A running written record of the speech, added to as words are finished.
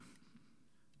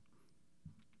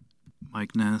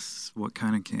Mike Ness, what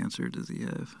kind of cancer does he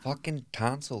have? Fucking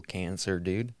tonsil cancer,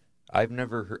 dude. I've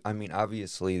never heard, I mean,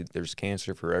 obviously there's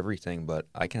cancer for everything, but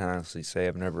I can honestly say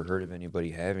I've never heard of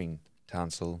anybody having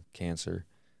tonsil cancer.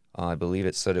 I believe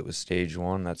it said it was stage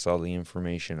 1. That's all the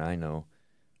information I know.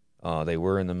 They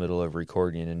were in the middle of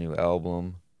recording a new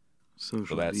album.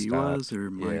 Social that D stopped. was, or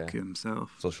Mike Yeah.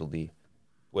 himself? Social D,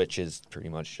 which is pretty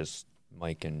much just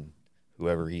Mike and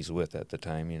whoever he's with at the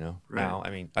time, you know. Right. Now, I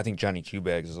mean, I think Johnny Q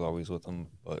Bags is always with him,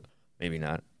 but maybe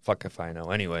not. Fuck if I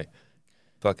know. Anyway,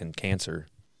 fucking cancer.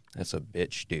 That's a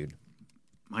bitch, dude.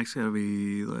 Mike's got to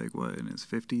be, like, what, in his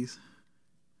 50s?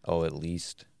 Oh, at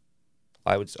least.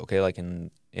 I would, okay, like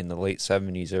in the late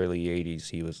 70s, early 80s,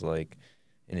 he was like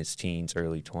in his teens,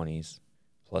 early 20s,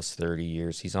 plus 30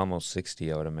 years. He's almost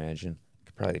 60, I would imagine.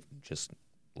 Could probably just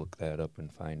look that up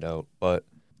and find out. But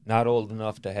not old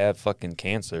enough to have fucking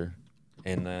cancer.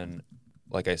 And then,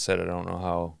 like I said, I don't know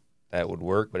how that would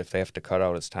work, but if they have to cut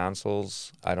out his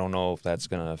tonsils, I don't know if that's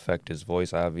going to affect his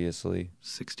voice, obviously.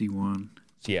 61.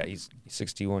 So, yeah, he's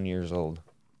 61 years old.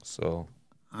 So,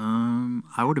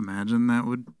 I would imagine that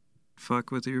would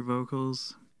fuck with your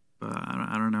vocals, but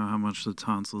I don't know how much the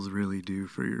tonsils really do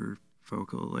for your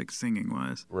vocal, like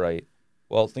singing-wise. right.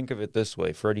 Well, think of it this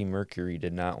way. Freddie Mercury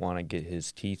did not want to get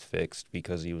his teeth fixed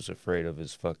because he was afraid of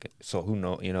his fucking... So who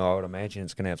knows? You know, I would imagine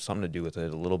it's going to have something to do with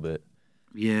it a little bit.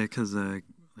 Yeah, because it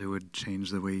would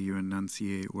change the way you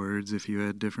enunciate words if you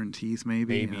had different teeth,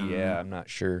 maybe. Maybe, I don't yeah, know. I'm not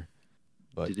sure.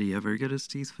 But Did he ever get his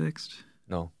teeth fixed?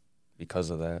 no, because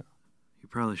of that. He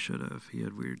probably should have. He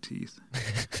had weird teeth.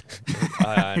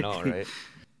 I know, right?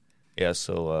 Yeah,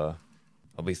 so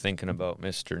I'll be thinking about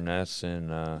Mr. Ness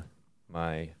and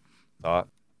my thought.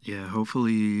 Yeah,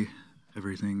 hopefully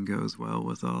everything goes well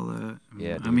with all that.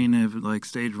 Yeah, I dude. mean, if like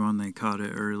stage 1 they caught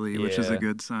it early, which is Yeah. a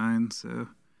good sign. So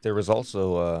There was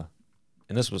also,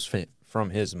 and this was from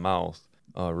his mouth,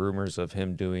 rumors of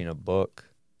him doing a book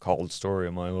called Story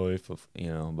of My Life,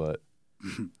 but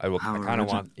I kind of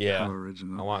want, how I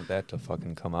original. want that to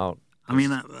fucking come out. I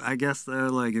mean, I guess though,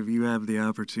 like if you have the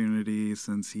opportunity,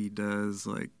 since he does,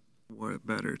 like, what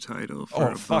better title for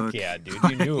a Oh, fuck book? yeah, dude.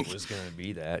 You knew it was going to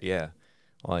be that. Yeah.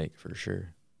 Like, for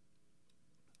sure.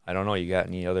 I don't know. You got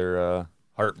any other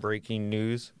heartbreaking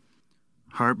news?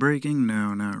 Heartbreaking?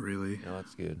 No, not really. No,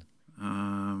 that's good.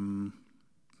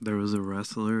 There was a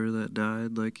wrestler that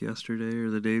died like yesterday or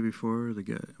the day before. The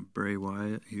guy Bray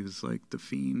Wyatt. He was like the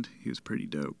Fiend. He was pretty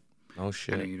dope. Oh, I know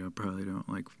shit. you probably don't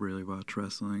like really watch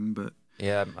wrestling, but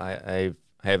Yeah, I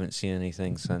haven't seen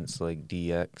anything since, like,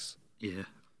 DX. yeah.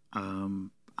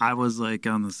 I was like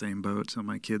on the same boat till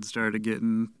my kids started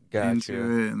getting Gotcha. into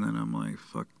it, and then I'm like,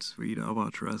 fuck, sweet, I'll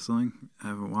watch wrestling. I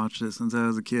haven't watched it since I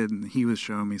was a kid, and he was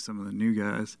showing me some of the new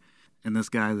guys. And this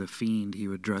guy, the Fiend, he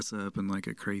would dress up in like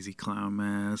a crazy clown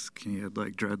mask. He had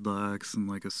like dreadlocks and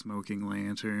like a smoking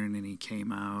lantern, and he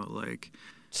came out like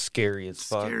Scary as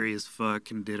fuck. scary as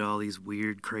fuck and did all these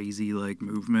weird, crazy like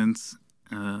movements.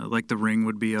 Like the ring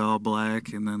would be all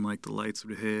black, and then like the lights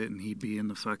would hit, and he'd be in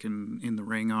the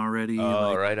ring already. Oh,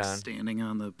 like, right on. standing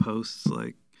on the posts,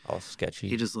 like All sketchy.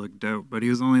 he just looked dope. But he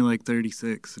was only like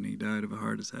 36, and he died of a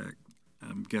heart attack.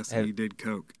 I'm guessing he did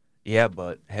coke Yeah,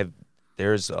 but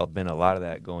there's been a lot of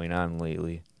that going on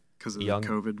lately. because of Young- the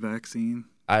COVID vaccine,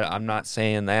 I'm not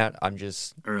saying that. I'm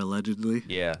just, or allegedly.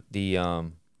 yeah,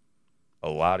 a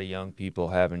lot of young people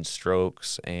having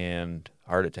strokes and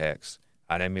heart attacks.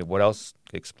 I mean, what else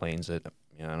explains it?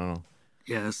 Yeah, I don't know.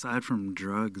 Yeah, aside from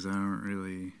drugs, I don't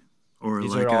really, or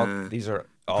These like are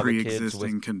all the kids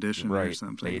pre-existing with condition right. or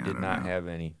something. They I did don't not know. have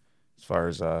any. As far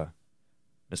as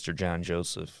Mr. John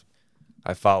Joseph,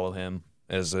 I follow him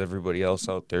as everybody else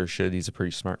out there should. He's a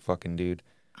pretty smart fucking dude.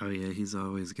 Oh yeah, he's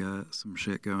always got some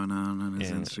shit going on his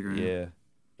And, Instagram. Yeah.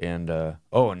 And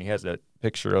and he has that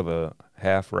picture of a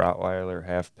half Rottweiler,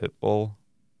 half Pit Bull.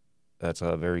 That's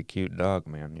a very cute dog,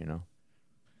 man, you know.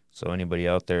 So anybody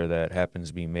out there that happens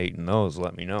to be mating those,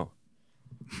 let me know.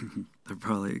 They're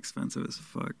probably expensive as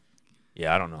fuck.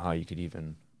 Yeah, I don't know how you could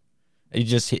even.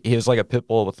 He was like a pit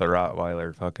bull with the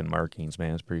Rottweiler fucking markings,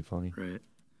 man. It's pretty funny. Right.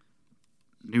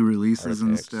 New releases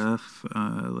and Artifacts. stuff.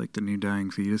 Like the new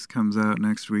Dying Fetus comes out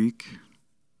next week.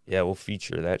 Yeah, we'll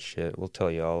feature that shit. We'll tell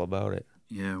you all about it.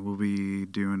 Yeah, we'll be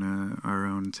doing our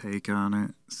own take on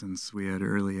it. Since we had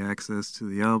early access to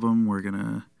the album, we're going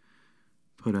to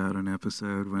put out an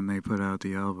episode when they put out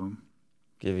the album.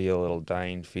 Give you a little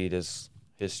Dying Fetus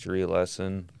history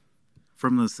lesson.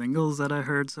 From the singles that I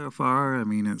heard so far, I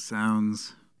mean, it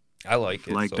sounds I like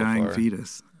it like so Dying far.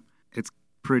 Fetus. It's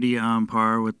pretty on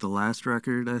par with the last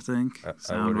record, I think, I would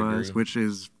sound-wise, agree. which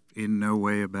is in no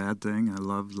way a bad thing. I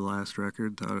loved the last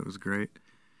record, thought it was great.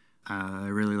 I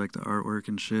really like the artwork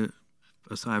and shit.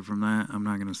 aside from that, I'm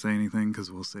not going to say anything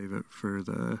because we'll save it for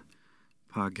the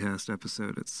podcast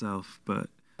episode itself. But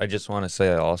I just want to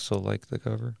say I also like the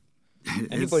cover.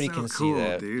 Anybody so can cool, see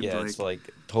that. dude. Yeah, it's like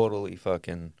totally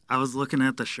fucking. I was looking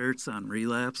at the shirts on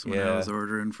Relapse when I Yeah. was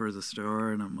ordering for the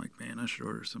store, and I'm like, man, I should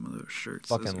order some of those shirts.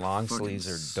 Those Fucking are long fucking sleeves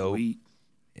are dope. sweet.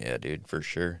 Yeah, dude, for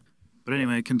sure. But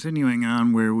anyway, continuing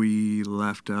on where we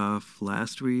left off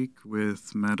last week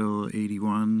with Metal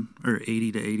 81, or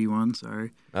 80 to 81,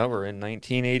 sorry. Now we're in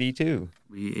 1982.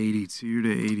 We 82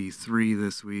 to 83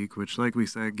 this week, which, like we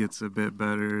said, gets a bit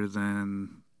better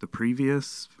than the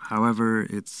previous. However,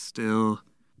 it's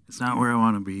not where I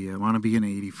want to be. I want to be in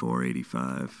 84,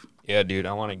 85. Yeah, dude,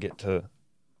 I want to get to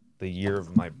the year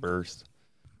of my birth.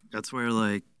 That's where,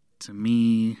 like, to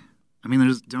me, I mean,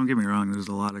 don't get me wrong, there's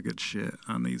a lot of good shit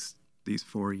on these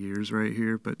 4 years right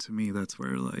here, but to me, that's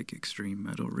where, like, extreme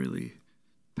metal really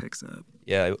picks up.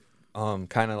 Yeah,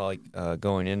 kind of like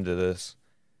going into this,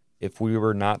 if we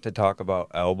were not to talk about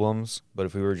albums, but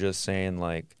if we were just saying,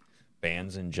 like,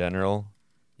 bands in general,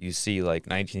 you see, like,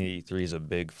 1983 is a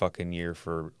big fucking year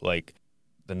for, like,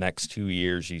 the next 2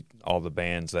 years, all the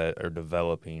bands that are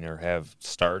developing or have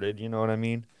started, you know what I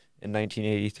mean, in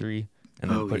 1983,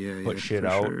 and then put shit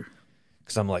out. Sure.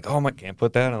 Because I'm like, oh, I can't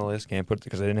put that on the list,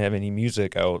 because I didn't have any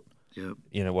music out. Yep.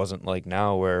 You know, it wasn't like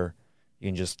now where you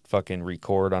can just fucking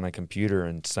record on a computer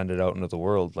and send it out into the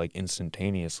world, like,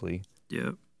 instantaneously.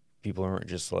 Yep. People aren't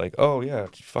just like, oh, yeah,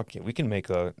 fuck it, we can make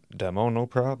a demo, no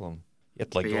problem. You have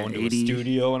to, like, go into a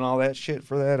studio and all that shit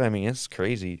for that. I mean, it's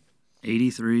crazy.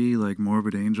 83, like,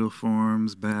 Morbid Angel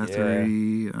forms,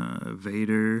 Bathory,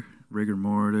 Vader, Rigor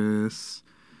Mortis,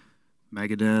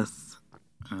 Megadeth,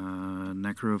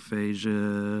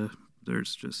 Necrophagia.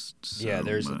 There's just so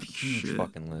there's much a huge shit.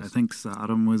 fucking list. I think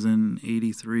Sodom was in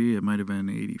 83. It might have been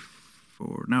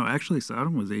 84. No, actually,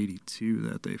 Sodom was 82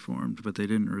 that they formed, but they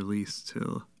didn't release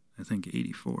till, I think,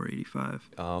 84, 85.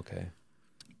 Oh, okay.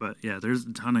 But yeah, there's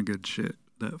a ton of good shit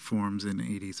that forms in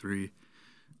 83,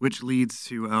 which leads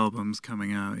to albums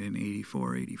coming out in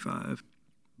 84, 85.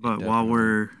 But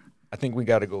I think we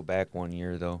got to go back 1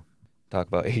 year, though. Talk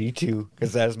about 82,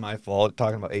 because that's my fault,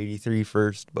 talking about 83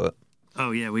 first, but...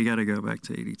 Oh, yeah, we got to go back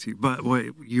to 82. But what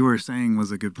you were saying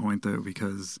was a good point, though,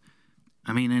 because,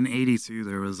 I mean, in 82,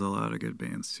 there was a lot of good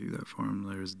bands, too, that formed.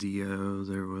 There was Dio,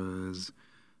 there was,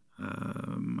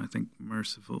 I think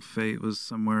Merciful Fate was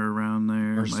somewhere around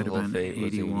there. Might have been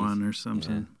 81 or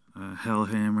something. Yeah.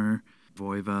 Hellhammer,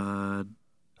 Voivod.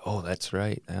 Oh, that's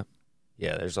right.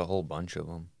 Yeah, there's a whole bunch of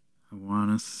them. I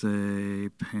want to say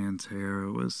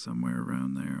Pantera was somewhere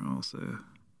around there also.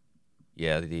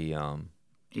 Yeah, the...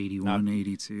 81,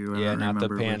 82. Yeah, not the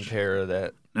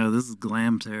Pantera No, this is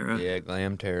Glamterra. Yeah,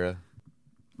 Glamterra.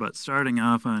 But starting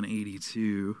off on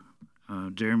 82,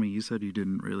 Jeremy, you said you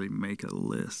didn't really make a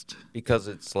list. Because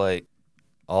it's like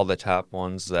all the top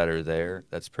ones that are there,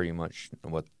 that's pretty much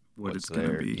what it's going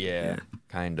to be. Yeah,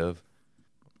 kind of.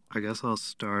 I guess I'll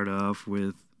start off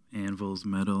with Anvil's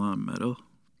Metal on Metal.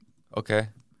 Okay.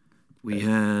 We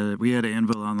had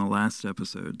Anvil on the last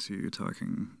episode too,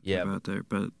 talking about there.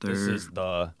 But this is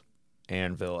the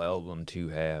Anvil album to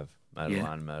have, Metal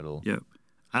on Metal. Yep.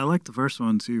 I like the first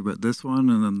one too, but this one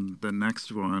and then the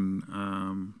next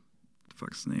one, the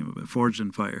fuck's the name of it? Forged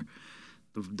in Fire.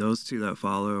 Those two that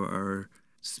follow are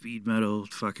speed metal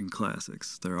fucking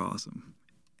classics. They're awesome.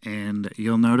 And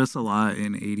you'll notice a lot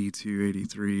in 82,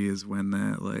 83 is when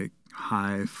that like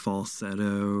high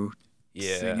falsetto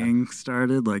singing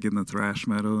started, like in the thrash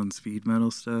metal and speed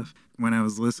metal stuff. When I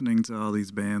was listening to all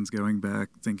these bands, going back,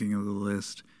 thinking of the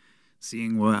list,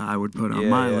 seeing what I would put on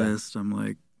my list, I'm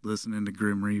like listening to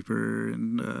Grim Reaper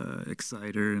and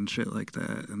Exciter and shit like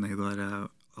that, and they let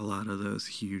out a lot of those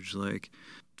huge like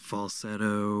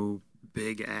falsetto,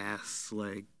 big ass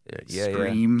like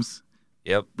screams.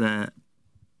 Yep. That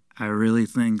I really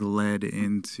think led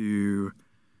into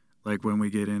like when we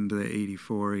get into the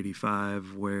 84,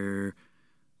 85, where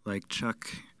like Chuck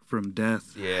from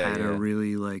Death had a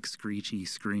really like screechy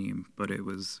scream, but it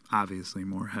was obviously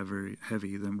more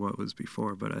heavy than what was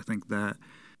before. But I think that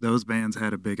those bands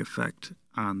had a big effect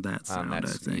on that sound, I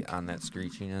think. On that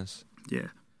screechiness. Yeah.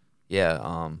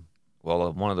 Yeah.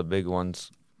 Well, one of the big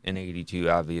ones in 82,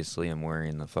 obviously, I'm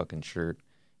wearing the fucking shirt,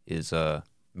 is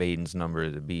Maiden's Number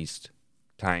of the Beast,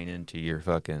 tying into your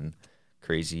fucking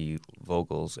crazy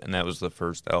vocals. And that was the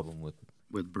first album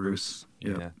with Bruce.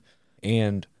 Yeah.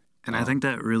 And I think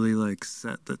that really like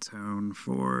set the tone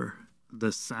for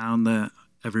the sound that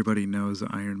everybody knows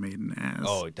Iron Maiden as.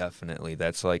 Oh, definitely.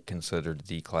 That's like considered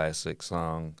the classic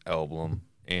song album.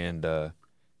 And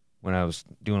when I was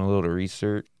doing a little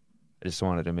research, I just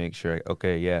wanted to make sure,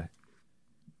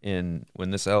 And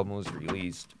when this album was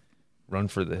released, Run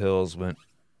for the Hills went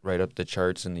right up the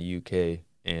charts in the UK,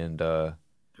 and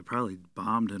It probably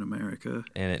bombed in America.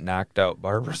 it knocked out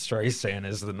Barbra Streisand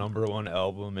as the #1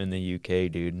 album in the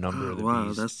UK, dude. Number of the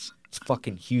Wow, Beast. It's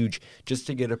fucking huge. Just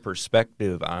to get a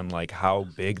perspective on like how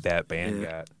big that band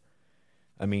got.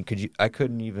 I mean, I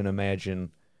couldn't even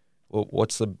imagine. Well,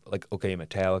 what's the like? Okay,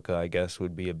 Metallica, I guess,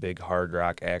 would be a big hard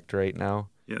rock act right now.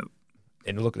 Yep.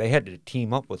 And look, they had to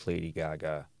team up with Lady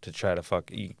Gaga to try to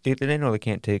fuck. They know they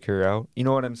can't take her out. You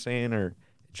know what I'm saying? Or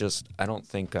just, I don't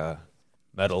think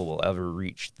metal will ever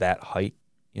reach that height.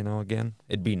 You know, again,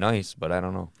 it'd be nice, but I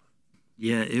don't know.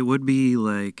 Yeah, it would be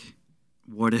like,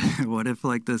 what if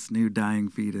like this new Dying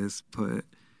Fetus put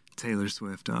Taylor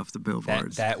Swift off the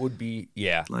billboards? That would be,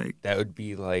 yeah. Like, that would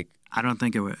be like. I don't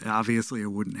think it would. Obviously, it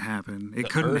wouldn't happen. It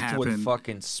couldn't Earth happen. Would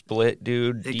fucking split,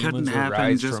 dude. It Demons couldn't would happen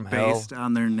rise just from based hell.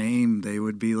 on their name. They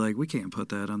would be like, we can't put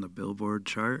that on the Billboard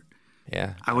chart.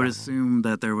 Yeah. I would assume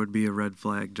that there would be a red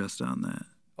flag just on that.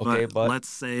 Okay, but let's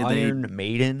say Iron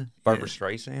Maiden, Barbra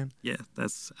Streisand. Yeah,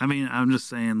 that's. I mean, I'm just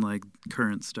saying like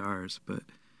current stars, but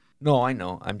no, I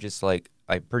know. I'm just like,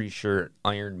 I'm pretty sure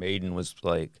Iron Maiden was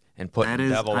like, and putting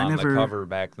Devil on the cover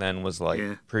back then was like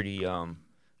pretty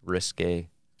risque.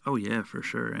 Oh yeah, for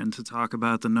sure. And to talk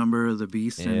about the Number of the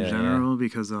Beast in general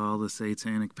because of all the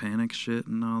satanic panic shit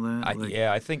and all that.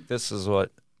 I think this is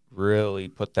what really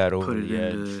put that over the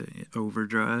edge. Into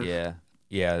overdrive.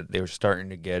 Yeah, they were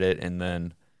starting to get it, and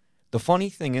then. The funny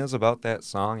thing is about that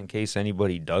song, in case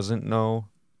anybody doesn't know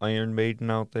Iron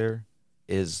Maiden out there,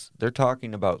 is they're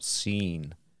talking about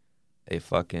seeing a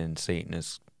fucking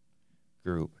Satanist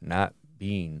group, not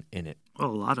being in it. Well,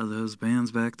 a lot of those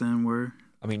bands back then were.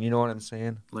 I mean, you know what I'm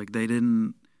saying? Like, they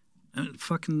didn't.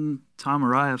 Fucking Tom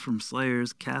Araya from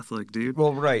Slayer's Catholic, dude.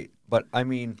 Well, right. But, I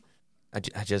mean, I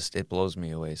just, it blows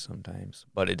me away sometimes.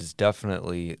 But it is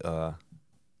definitely a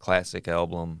classic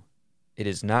album. It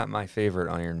is not my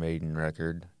favorite Iron Maiden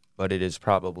record, but it is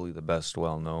probably the best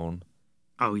well-known.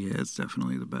 Oh, yeah, it's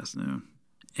definitely the best known.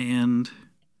 And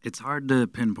it's hard to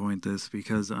pinpoint this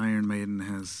because Iron Maiden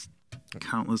has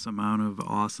countless amount of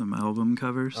awesome album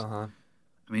covers. Uh-huh.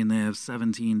 I mean, they have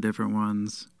 17 different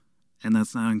ones, and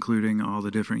that's not including all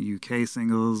the different UK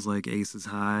singles like Aces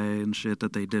High and shit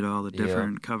that they did all the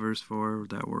different covers for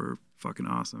that were fucking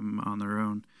awesome on their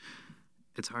own.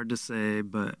 It's hard to say,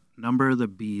 but Number of the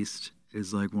Beast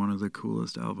is like one of the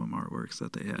coolest album artworks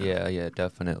that they have. Yeah,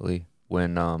 definitely.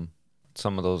 When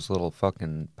some of those little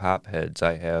fucking pop heads,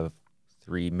 I have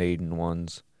 3 Maiden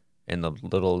ones, and the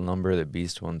little Number of the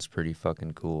Beast one's pretty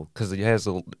fucking cool because it has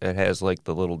like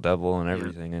the little devil and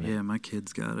everything in it. Yeah, my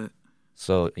kids got it.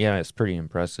 So yeah, it's pretty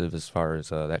impressive as far as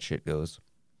that shit goes.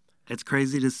 It's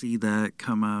crazy to see that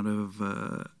come out of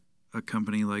a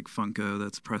company like Funko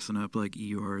that's pressing up like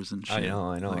Eeyores and shit. I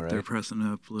know, like right? They're pressing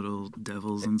up little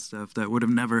devils and stuff that would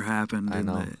have never happened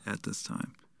at this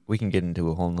time. We can get into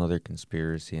a whole nother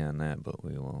conspiracy on that, but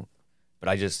we won't. But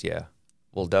I just,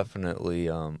 we'll definitely,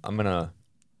 I'm going to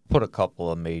put a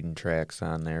couple of Maiden tracks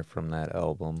on there from that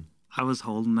album. I was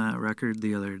holding that record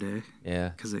the other day. Yeah.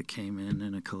 Because it came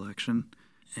in a collection,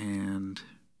 and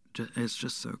it's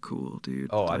just so cool, dude.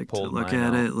 Oh, like, I pulled to look mine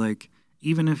at out. it, like,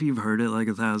 even if you've heard it like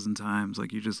 1,000 times,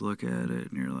 like, you just look at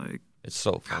it and you're like, it's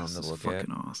so fun to this look is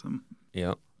fucking awesome.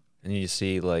 Yep. And you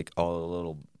see, like, all the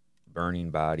little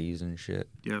burning bodies and shit.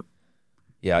 Yep.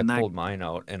 Yeah, I pulled mine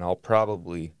out, and I'll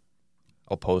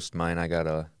post mine. I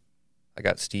got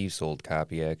Steve's old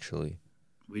copy, actually.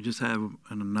 We just have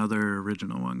another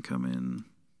original one come in.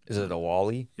 Is it a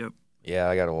Wally? Yep. Yeah,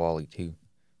 I got a Wally, too.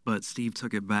 But Steve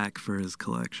took it back for his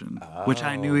collection, which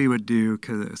I knew he would do,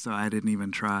 so I didn't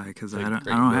even try, because I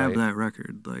don't have that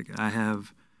record. Like, I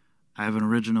have an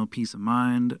original Peace of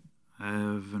Mind, I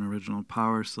have an original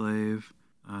Power Slave,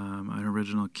 an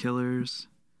original Killers,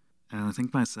 and I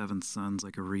think my Seventh Son's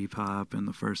like a repop, and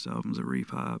the first album's a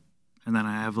repop. And then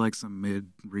I have like some mid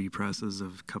represses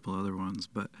of a couple other ones,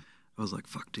 but I was like,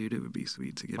 fuck, dude, it would be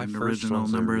sweet to get an original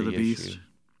Number of the Beast.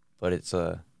 But it's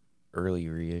a early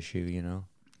reissue, you know?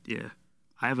 Yeah.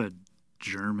 I have a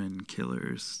German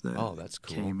Killers that that's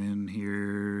cool. Came in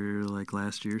here like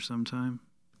last year sometime.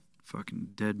 Fucking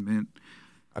dead mint.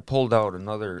 I pulled out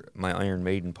my Iron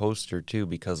Maiden poster too,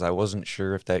 because I wasn't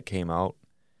sure if that came out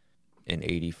in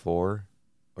 84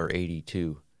 or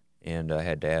 82. And I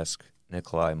had to ask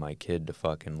Nikolai, my kid, to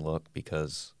fucking look,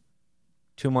 because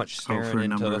too much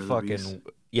staring into the fucking...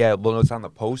 Yeah, well, it's on the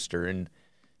poster and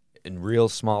in real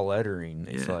small lettering.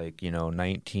 It's like,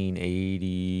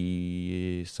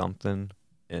 1980 something,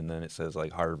 and then it says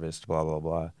like Harvest, blah, blah,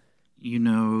 blah. You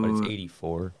know... But it's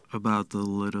 84. About the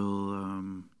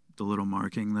little the little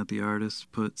marking that the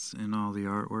artist puts in all the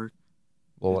artwork.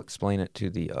 Well, explain it to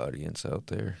the audience out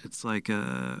there. It's like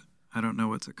I don't know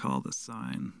what to call the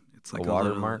sign. It's like A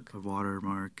watermark? A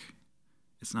watermark.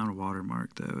 It's not a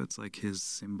watermark though. It's like his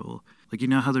symbol. Like, you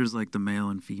know how there's like the male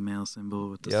and female symbol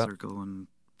with the Yep. circle and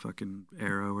fucking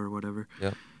arrow or whatever.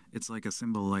 Yep. It's like a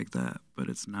symbol like that, but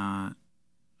it's not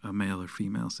a male or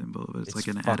female symbol. But it's like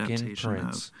an fucking adaptation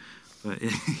Prince. of. But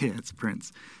yeah, it's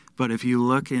Prince. But if you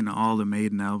look in all the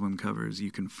Maiden album covers, you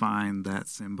can find that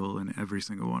symbol in every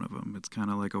single one of them. It's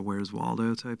kind of like a Where's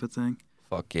Waldo type of thing.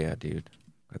 Fuck yeah, dude.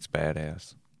 That's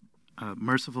badass.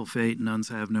 Merciful Fate, Nuns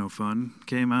Have No Fun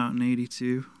came out in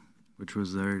 '82, which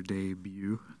was their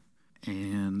debut.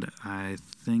 And I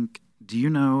think, do you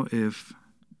know if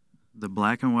the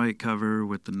black and white cover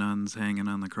with the nuns hanging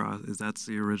on the cross, is that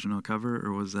the original cover,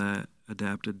 or was that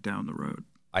adapted down the road?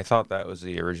 I thought that was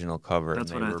the original cover,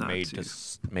 That's and what I they were thought, made too.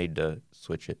 made to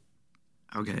switch it.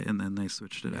 Okay, and then they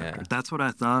switched it after. Yeah. That's what I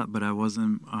thought, but I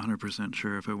wasn't 100%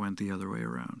 sure if it went the other way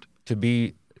around. To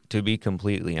be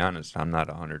completely honest, I'm not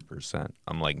 100%.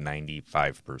 I'm like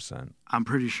 95%. I'm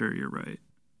pretty sure you're right.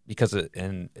 Because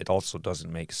it also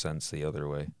doesn't make sense the other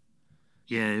way.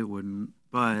 Yeah, it wouldn't.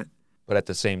 But But at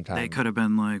the same time, they could have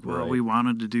been like, well, Right. we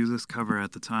wanted to do this cover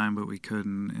at the time, but we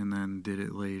couldn't, and then did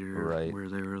it later. Right. Where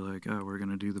they were like, oh, we're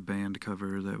going to do the band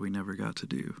cover that we never got to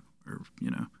do. Or,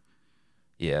 you know,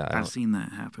 yeah, I've seen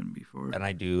that happen before. and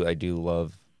I do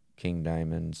love King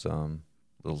Diamond's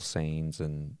little sayings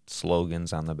and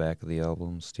slogans on the back of the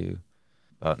albums too,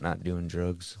 about not doing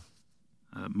drugs.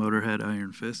 Motorhead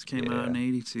Iron Fist came out in Yeah.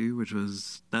 '82,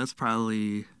 that's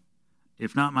probably,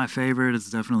 if not my favorite,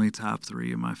 it's definitely top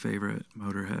 3 of my favorite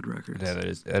Motorhead records.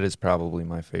 That is probably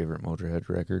my favorite Motorhead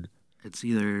record. It's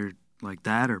either like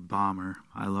that or Bomber.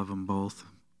 I love them both.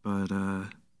 But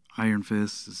Iron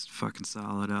Fist is a fucking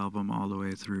solid album all the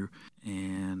way through.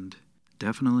 And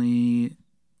definitely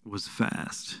was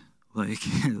fast. Like,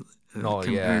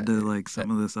 compared to like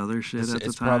some of this other shit at the time.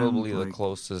 It's probably like, the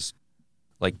closest.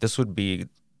 Like, this would be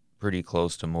pretty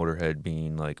close to Motorhead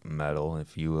being like metal,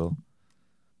 if you will.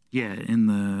 Yeah, in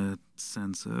the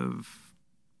sense of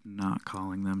not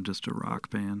calling them just a rock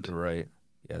band. Right.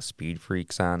 Yeah, Speed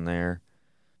Freak's on there.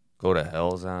 Go to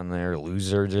Hell's on there.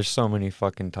 Loser. There's so many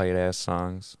fucking tight ass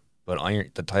songs. But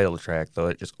the title track though,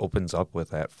 it just opens up with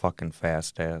that fucking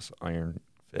fast ass Iron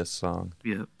Fist song.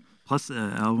 Yep. Plus the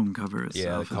album cover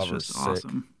Yeah, the itself is cover's just sick.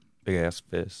 awesome. Big ass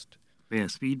fist. But yeah,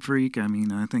 Speed Freak, I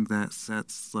mean, I think that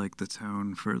sets like the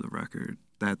tone for the record.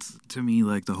 That's, to me,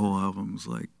 like the whole album's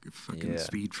like fucking Yeah.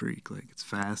 Speed Freak. Like, it's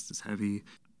fast, it's heavy.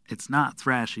 It's not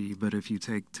thrashy, but if you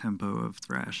take tempo of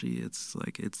thrashy, it's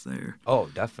like it's there. Oh,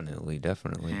 definitely.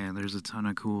 And there's a ton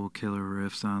of cool killer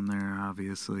riffs on there,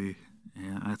 obviously.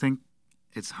 And I think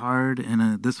it's hard,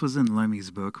 and this was in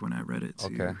Lemmy's book when I read it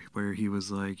too, Okay. where he was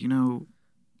like, you know,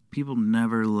 people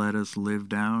never let us live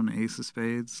down Ace of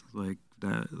Spades. Like,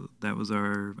 that was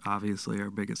obviously our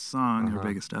biggest song, our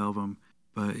biggest album.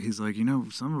 But he's like, you know,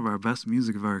 some of our best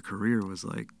music of our career was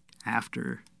like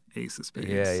after Ace of Spades.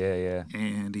 Yeah.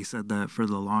 And he said that for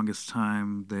the longest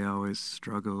time, they always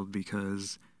struggled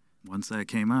because once that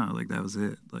came out, like that was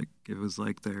it. Like it was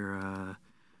like their,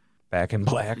 Back in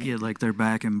Black. yeah, like they're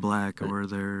Back in Black or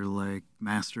they're like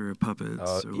Master of Puppets.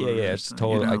 Oh, or, yeah, it's you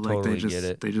know, I like totally they just, get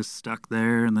it. They just stuck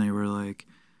there and they were like,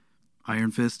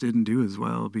 Iron Fist didn't do as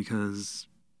well because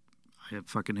I had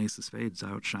fucking Ace of Spades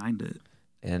outshined it.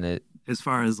 And it, As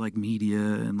far as like media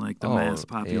and like the Oh, mass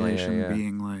yeah, population yeah.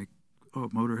 being like, oh,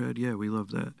 Motorhead, yeah, we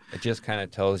love that. it just kind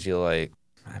of tells you, like,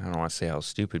 I don't want to say how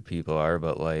stupid people are,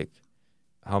 but like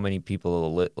how many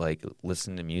people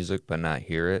listen to music but not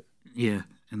hear it. Yeah,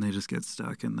 and they just get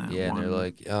stuck in that. Yeah, one. and they're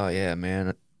like, oh yeah,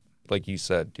 man. Like you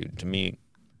said, dude, to me,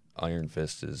 Iron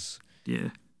Fist is yeah,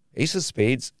 Ace of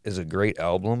Spades is a great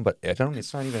album, but it's not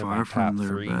even in my far from top their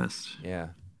 3. best. Yeah.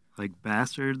 Like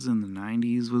Bastards in the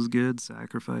 90s was good.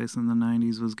 Sacrifice in the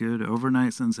 90s was good.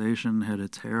 Overnight Sensation had a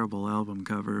terrible album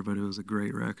cover, but it was a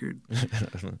great record.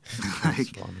 That's Like,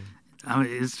 funny. I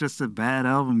mean, it's just a bad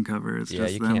album cover. It's Yeah,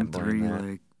 just you them can't blame 3, that.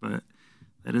 like, but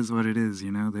that is what it is,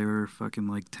 you know? They were fucking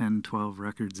like 10, 12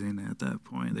 records in at that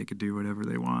point. They could do whatever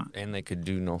they want. And they could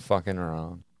do no fucking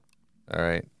wrong. All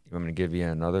right. You want me to give you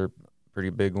another pretty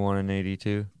big one in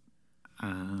 82?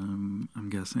 I'm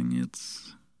guessing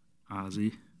it's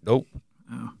Ozzy. Nope.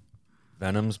 Oh,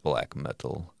 Venom's Black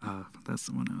Metal. that's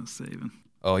the one I was saving.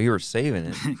 Oh, you were saving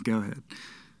it. Go ahead.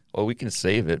 Well, we can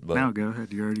save it, but No, go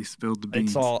ahead. You already spilled the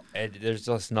beans. there's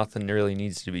just nothing really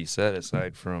needs to be said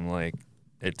aside from like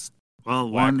it's Well,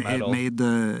 black one, metal.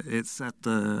 it set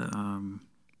the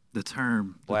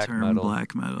term Black term metal.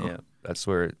 black metal. Yeah. That's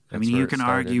where. I mean, you can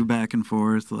argue back and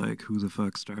forth, like, who the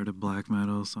fuck started black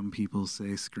metal? Some people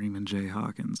say Screamin' Jay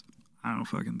Hawkins. I don't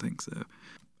fucking think so.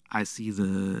 I see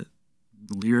the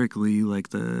lyrically, like,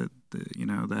 the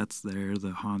that's there,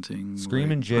 the haunting.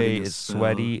 Screamin' like, Jay putting a is spell.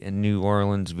 sweaty and New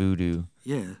Orleans voodoo.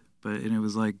 Yeah, and it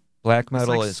was like, Black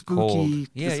metal like is spooky, cold.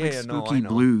 Yeah, it's like no, spooky I know.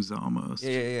 blues almost.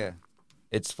 Yeah.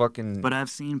 It's fucking. But I've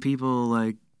seen people,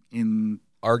 like, in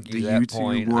argue the that YouTube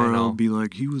point. I know. world be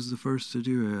like, he was the first to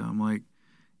do it. I'm like,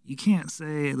 you can't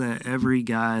say that every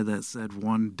guy that said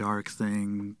one dark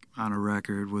thing on a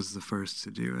record was the first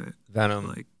to do it. Venom.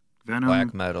 Like, Venom.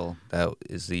 Black metal. That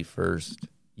is the first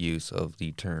use of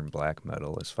the term black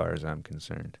metal, as far as I'm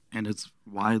concerned. And it's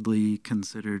widely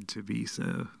considered to be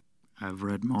so. I've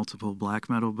read multiple black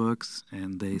metal books,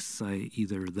 and they cite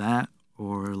either that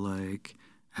or, like,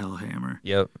 Hellhammer.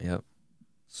 Yep.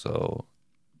 So,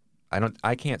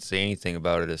 I can't say anything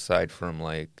about it aside from,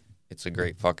 like, it's a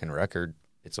great fucking record.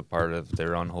 It's a part of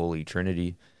their unholy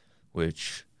trinity,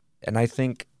 and I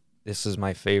think this is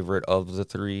my favorite of the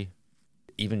three.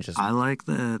 Even just, I like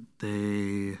that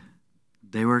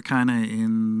they were kind of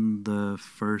in the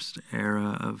first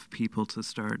era of people to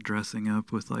start dressing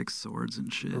up with, like, swords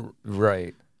and shit.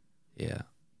 Right. Yeah.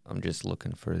 I'm just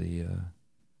looking for the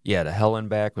the Hell and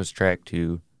Back was track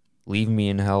 2. Leave Me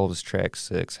in Hell was track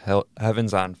 6.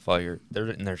 Heaven's on Fire.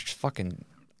 They're fucking,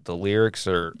 the lyrics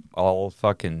are all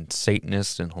fucking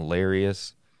Satanist and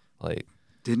hilarious. Like,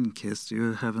 didn't Kiss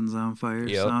do a Heaven's on Fire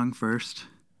Yep. song first?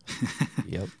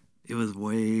 Yep. It was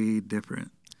way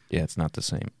different. Yeah, it's not the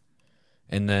same.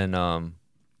 And then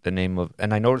the name of,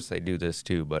 and I noticed they do this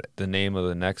too, but the name of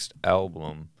the next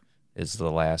album is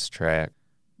the last track,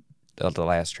 the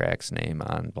last track's name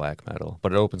on Black Metal.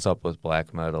 But it opens up with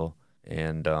Black Metal,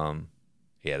 and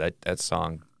that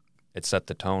song, it set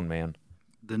the tone, man.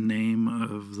 The name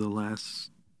of the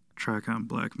last track on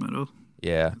Black Metal?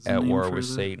 Yeah, Is the At name War for with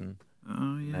the- Satan.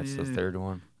 Oh, yeah, That's yeah. the third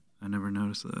one. I never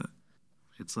noticed that.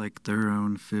 It's like their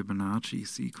own Fibonacci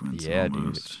sequence Yeah, almost.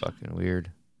 dude, it's fucking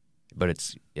weird. But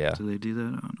it's, yeah. Do they do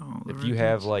that on all the If you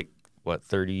have, records? like,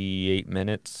 38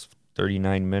 minutes,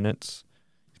 39 minutes,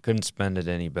 you couldn't spend it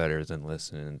any better than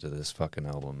listening to this fucking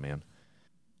album, man.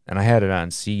 And I had it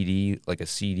on CD, like a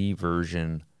CD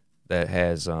version that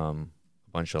has a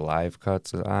bunch of live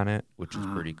cuts on it, which is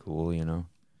pretty cool, you know.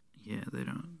 Yeah, they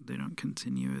don't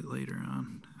continue it later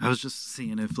on. I was just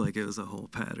seeing if, like, it was a whole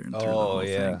pattern through the Oh, whole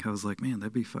yeah. thing. I was like, man,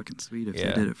 that'd be fucking sweet if Yeah.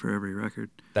 they did it for every record.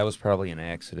 That was probably an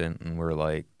accident, and we're,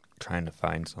 like, trying to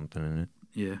find something in it.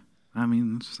 Yeah. I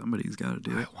mean, somebody's got to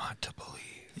do it. I want to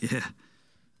believe. Yeah.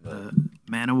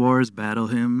 Manowar's Battle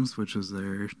Hymns, which was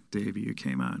their debut,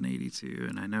 came out in 82.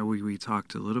 And I know we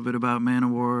talked a little bit about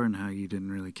Manowar and how you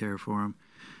didn't really care for them.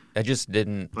 I just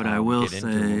didn't But I will get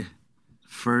into say, them.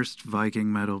 first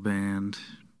Viking metal band,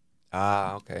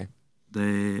 Ah, okay.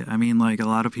 I mean, like, a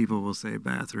lot of people will say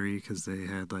Bathory because they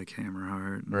had, like,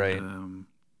 Hammerheart and Right.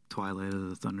 Twilight of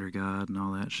the Thunder God and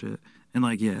all that shit. And,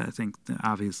 like, yeah, I think that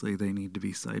obviously they need to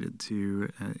be cited too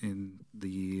in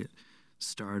the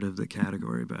start of the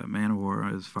category. But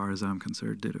Manowar, as far as I'm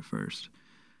concerned, did it first.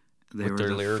 They With were their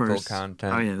the lyrical first,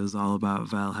 content. Oh yeah, it was all about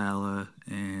Valhalla,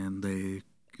 and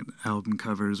album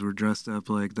covers were dressed up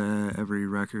like that. Every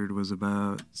record was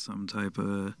about some type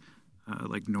of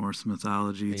like Norse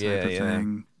mythology type of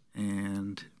thing.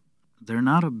 And they're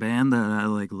not a band that I,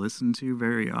 like, listen to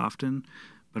very often,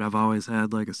 but I've always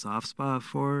had, like, a soft spot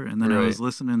for. And then I was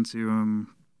listening to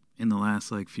them in the last,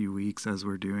 like, few weeks as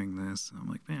we're doing this. I'm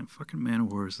like, man, fucking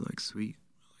Manowar is, like, sweet.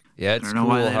 Yeah, I it's don't know cool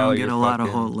why they how don't get you're a lot of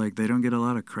fucking- they don't get a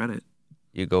lot of credit.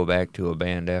 You go back to a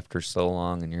band after so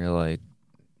long, and you're like,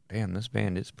 damn, this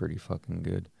band is pretty fucking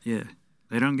good. Yeah,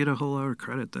 they don't get a whole lot of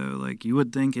credit though. Like, you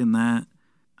would think in that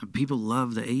people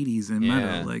love the 80s in Yeah.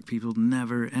 metal. Like, people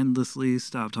never endlessly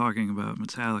stop talking about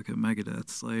Metallica, Megadeth,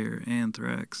 Slayer,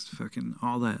 Anthrax, fucking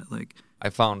all that. Like,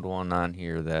 I found one on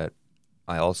here that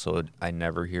I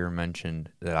never hear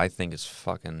mentioned that I think is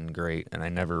fucking great, and I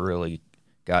never really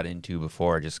got into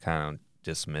before. I just kind of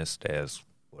dismissed as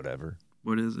whatever.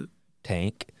 what is it?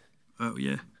 Tank. Oh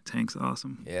yeah, Tank's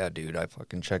awesome. Yeah, dude, I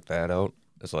fucking checked that out.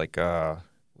 It's like, what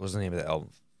was the name of the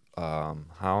album?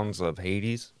 Hounds of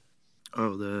Hades.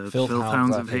 Oh, the Filth Filth Hounds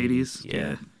Hounds of of Hades. Hades,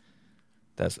 yeah.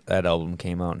 That album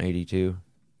came out in 82,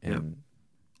 and Yep.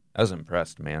 I was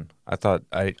impressed, man. I thought,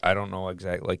 I don't know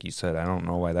exactly, like you said, I don't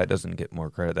know why that doesn't get more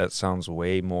credit. That sounds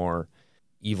way more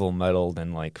evil metal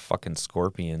than, like, fucking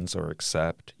Scorpions or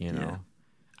Accept, you know? Yeah.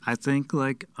 I think,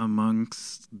 like,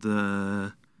 amongst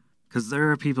because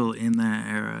there are people in that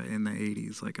era in the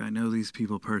 80s. Like, I know these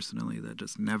people personally that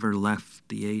just never left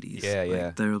the 80s. Yeah, like,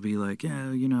 yeah. They'll be like, yeah,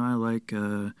 I like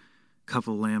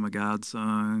couple Lamb of God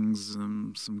songs,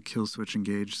 some Kill Switch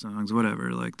Engage songs,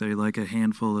 whatever. Like they like a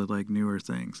handful of like newer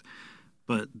things,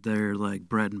 but they're like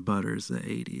bread and butters the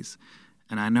 '80s.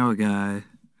 And I know a guy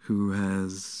who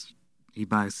he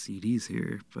buys CDs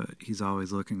here, but he's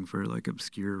always looking for like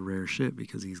obscure rare shit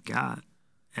because he's got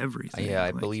everything. Yeah,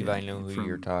 I like, believe I know who from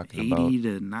you're talking 80 about. 80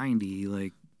 to 90,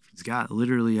 like he's got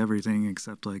literally everything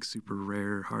except like super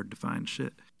rare, hard to find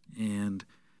shit. And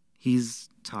he's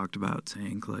talked about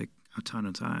Tank like a ton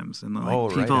of times, and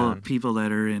like right on. people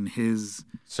that are in his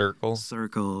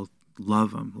Circle.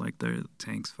 love him. Like their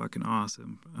Tank's fucking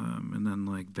awesome. And then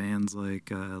like bands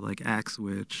like Axe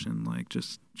Witch and like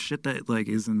just shit that like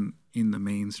isn't in the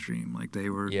mainstream. Like they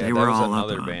were Yeah, they that were was all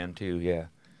another up on. band too. Yeah,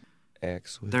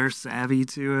 Axe Witch. They're savvy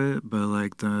to it, but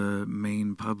like the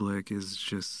main public is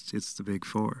just it's the big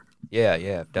four. Yeah,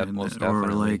 most definitely.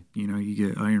 Or like you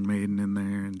get Iron Maiden in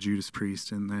there and Judas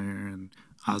Priest in there and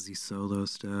Ozzy solo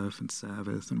stuff and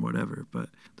Sabbath and whatever. But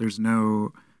there's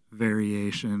no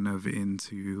variation of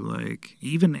into like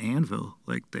even Anvil.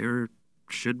 Like there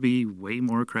should be way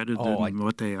more credit than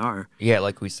what they are. Yeah,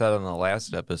 like we said on the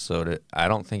last episode, I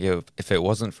don't think if it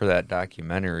wasn't for that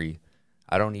documentary,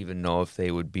 I don't even know if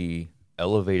they would be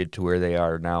elevated to where they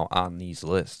are now on these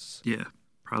lists. Yeah,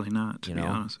 probably not, to be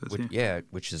honest with you. Yeah,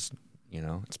 which is,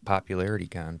 it's a popularity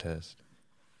contest.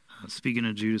 Speaking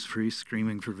of Judas Priest,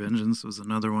 Screaming for Vengeance was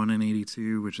another one in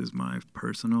 '82, which is my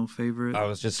personal favorite. I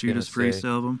was just Judas Priest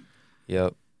album.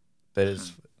 Yep. That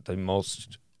is the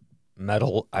most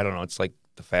metal. I don't know. It's like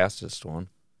the fastest one.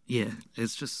 Yeah.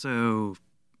 It's just so,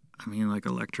 like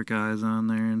Electric Eyes on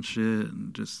there and shit.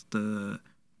 And just the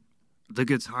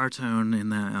guitar tone in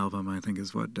that album, I think,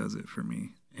 is what does it for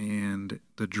me. And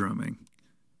the drumming.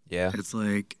 Yeah. It's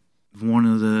like one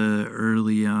of the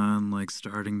early on, like,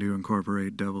 starting to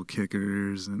incorporate double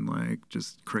kickers and, like,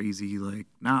 just crazy, like,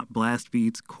 not blast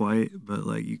beats quite, but,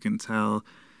 like, you can tell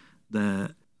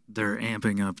that they're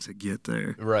amping up to get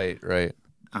there. Right.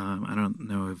 I don't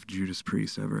know if Judas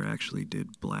Priest ever actually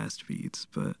did blast beats,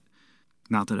 but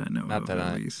not that I know of,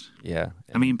 at least. Yeah.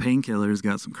 Painkiller's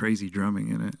got some crazy drumming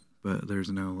in it, but there's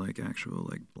no, like, actual,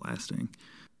 like, blasting.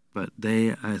 But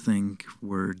they, I think,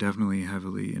 were definitely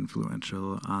heavily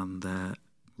influential on that,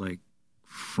 like,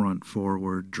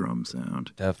 front-forward drum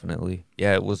sound. Definitely.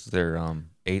 Yeah, it was their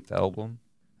 8th album.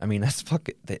 That's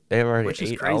fucking... They have already Which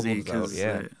is 8 crazy, albums out,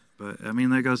 yeah. But,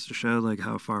 that goes to show, like,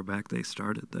 how far back they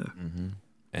started, though. Mm-hmm.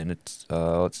 And it's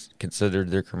considered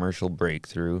their commercial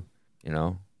breakthrough,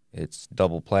 It's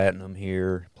double platinum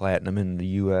here, platinum in the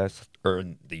U.S.,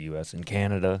 in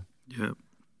Canada. Yep.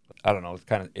 I don't know.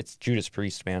 It's Judas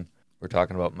Priest, man. We're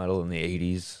talking about metal in the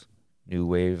 80s, new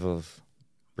wave of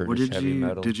British heavy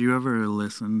metal. Did you ever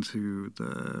listen to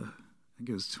I think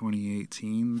it was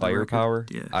 2018? Firepower?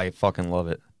 Yeah. I fucking love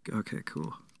it. Okay,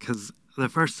 cool. Because the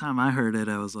first time I heard it,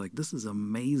 I was like, this is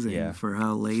amazing for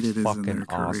how late it is in their career.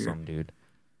 Fucking awesome, dude.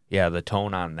 Yeah, the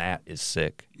tone on that is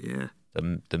sick. Yeah.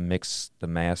 The mix, the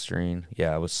mastering.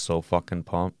 Yeah, I was so fucking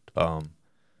pumped. How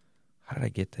did I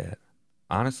get that?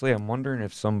 Honestly, I'm wondering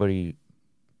if somebody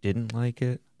didn't like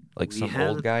it. Like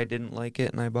old guy didn't like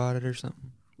it and I bought it or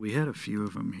something. We had a few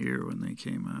of them here when they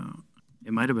came out.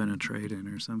 It might have been a trade-in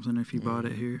or something if you bought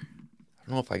it here. I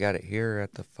don't know if I got it here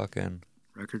at the fucking...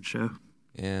 record show.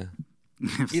 Yeah.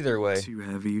 Either way. Too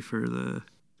heavy for the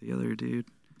other dude.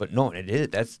 But no, it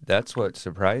is. That's what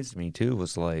surprised me too,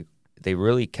 was like they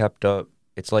really kept up.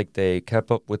 It's like they kept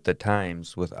up with the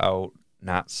times without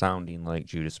not sounding like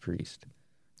Judas Priest.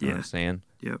 You know what I'm saying?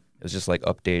 Yep. It was just like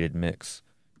updated mix,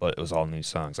 but it was all new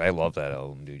songs. I love that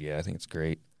album, dude. Yeah, I think it's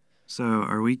great. So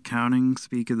are we counting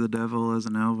Speak of the Devil as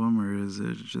an album, or is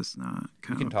it just not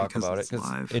count? We can talk about it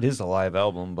because it is a live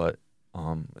album, but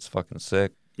it's fucking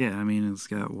sick. Yeah, it's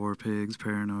got War Pigs,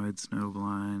 Paranoid,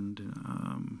 Snowblind.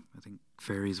 I think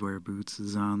Fairies Wear Boots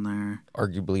is on there.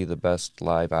 Arguably the best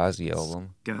live Ozzy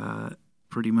album. Got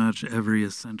pretty much every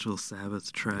essential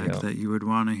Sabbath track that you would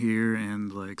want to hear,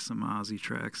 and like some Ozzy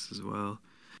tracks as well.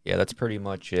 Yeah, that's pretty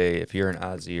much if you're an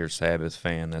Ozzy or Sabbath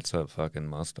fan, that's a fucking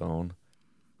must own.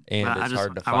 And it's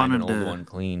hard to find an old one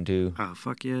clean too. Oh,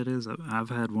 fuck yeah, it is. I've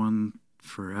had one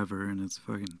forever, and it's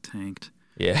fucking tanked.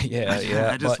 Yeah.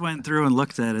 I just went through and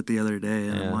looked at it the other day,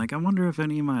 and I'm like, I wonder if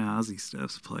any of my Ozzy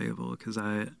stuff's playable, because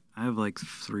I have like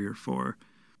 3 or 4.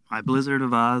 My Blizzard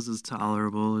of Oz is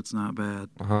tolerable. It's not bad.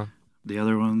 Uh-huh. The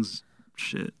other one's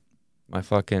shit. My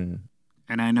fucking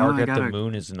and I know Dark at the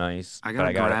Moon is nice. I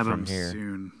gotta got grab it from him here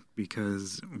soon,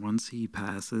 because once he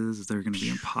passes, they're gonna be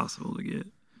impossible to get.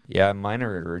 Yeah, mine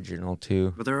are original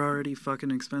too. But they're already fucking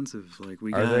expensive. Like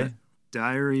we are got they?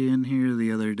 Diary in here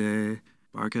the other day,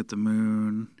 Bark at the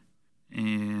Moon,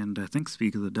 and I think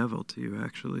Speak of the Devil too,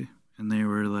 actually. and they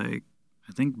were like,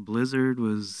 I think Blizzard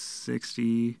was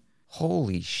 60.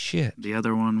 Holy shit. The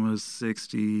other one was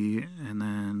 60, and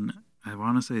then I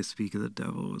want to say Speak of the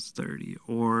Devil was 30,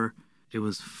 or it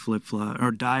was Flip Flop,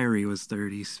 or Diary was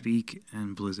 30. Speak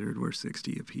and Blizzard were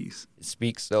 60 apiece. Is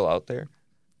Speak still out there?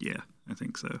 Yeah, I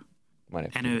think so. Might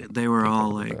have And to they were take a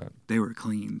all look at like, that. they were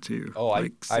clean too. Oh,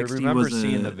 like I 60 remember was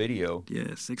seeing a- the video.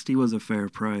 Yeah, 60 was a fair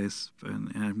price,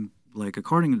 and like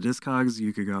according to Discogs,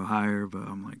 you could go higher, but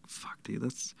I'm like, fuck, dude,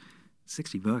 that's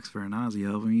 $60 for an Ozzy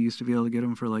album. You used to be able to get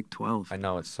them for like 12. I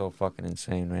know, it's so fucking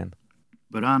insane, man.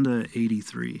 But on to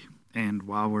 83. And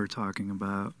while we're talking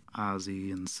about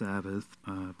Ozzy and Sabbath,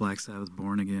 Black Sabbath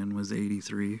Born Again was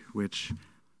 83, which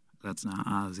that's not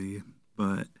Ozzy,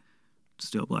 but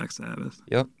still Black Sabbath.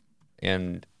 Yep.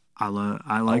 And I like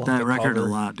love that the record a cover.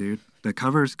 lot, dude. The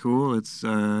cover's cool. It's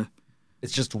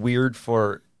it's just weird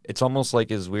it's almost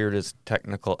like as weird as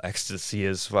Technical Ecstasy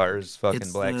as far as fucking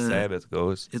It's Black the- Sabbath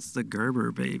goes. it's the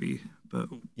Gerber baby, but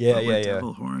Yeah, but yeah, with yeah.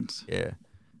 devil horns. Yeah.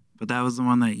 But that was the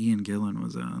one that Ian Gillan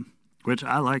was on, which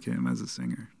I like him as a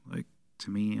singer. Like, to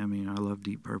me, I mean, I love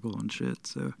Deep Purple and shit,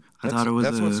 so I thought it was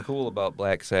That's what's cool about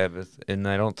Black Sabbath, and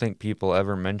I don't think people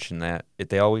ever mention that.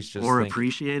 They always just or think,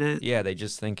 appreciate it. yeah, they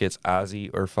just think it's Ozzy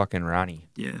or fucking Ronnie.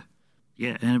 Yeah.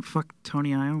 Yeah, and fuck,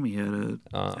 Tony Iommi had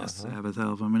a Sabbath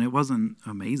album, and it wasn't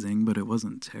amazing, but it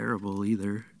wasn't terrible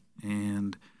either.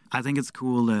 And I think it's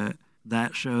cool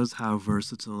that shows how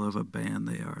versatile of a band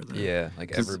they are. Though. Yeah,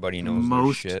 like 'Cause everybody knows their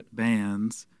most shit.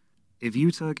 bands, if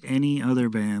you took any other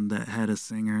band that had a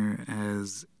singer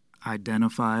as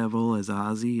identifiable as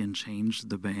Ozzy and changed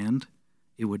the band,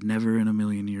 it would never in a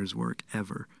million years work,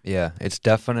 ever. Yeah, it's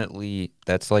definitely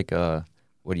that's like an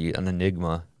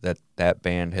enigma that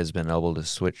band has been able to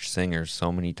switch singers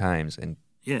so many times and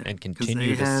Yeah, 'cause continue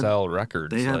they to had- sell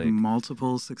records. They had like,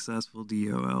 multiple successful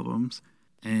Dio albums,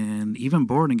 and even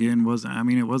Born Again wasn't. I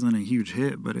mean, it wasn't a huge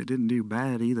hit, but it didn't do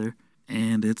bad either.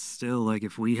 And it's still like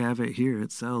if we have it here,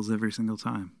 it sells every single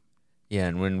time. yeah,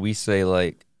 and when we say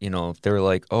like, if they're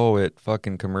like, oh, it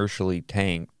fucking commercially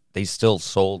tanked, they still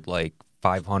sold like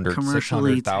 500,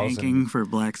 Commercially 600,000. tanking for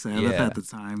Black Sabbath Yeah. at the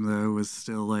time, though, was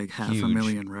still like half Huge. a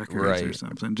million records or Right.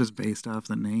 something, just based off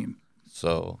the name.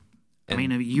 So, I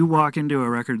mean, if you walk into a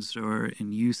record store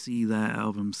and you see that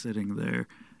album sitting there,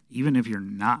 even if you're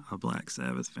not a Black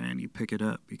Sabbath fan, you pick it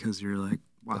up because you're like,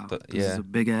 wow, this is yeah. a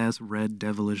big-ass red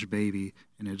devilish baby,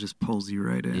 and it just pulls you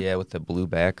right in. yeah, with the blue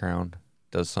background,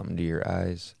 does something to your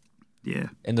eyes. Yeah.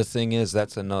 And the thing is,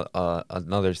 that's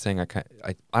another thing.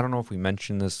 I don't know if we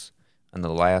mentioned this on the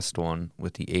last one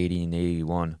with the 80 and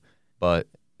 81, but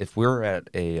if we're at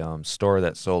a store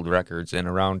that sold records, and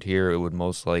around here it would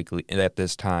most likely, at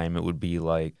this time, it would be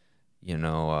like,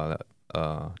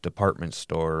 a department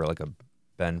store, like a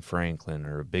Ben Franklin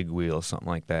or a Big Wheel, something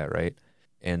like that, right?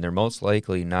 And they're most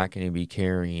likely not going to be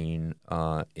carrying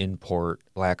import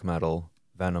black metal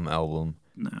Venom album,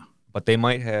 No. but they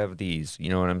might have these, you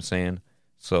know what I'm saying?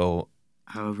 So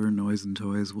However, Noise and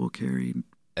Toys will carry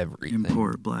everything.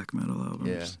 import black metal albums,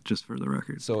 Yeah. just for the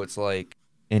record. So it's like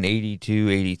in 82,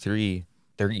 83,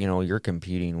 you're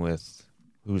competing with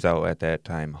who's out at that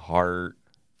time, Heart,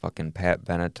 fucking Pat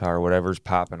Benatar, whatever's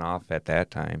popping off at that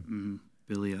time.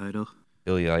 Billy Idol.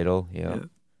 Billy Idol, yeah. Yep.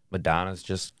 Madonna's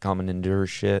just coming into her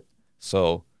shit.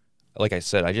 So, like I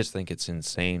said, I just think it's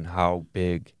insane how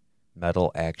big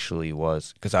metal actually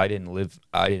was. Because I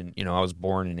was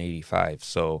born in 85,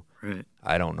 so Right.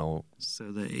 I don't know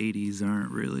So the 80s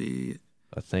aren't really,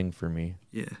 a thing for me.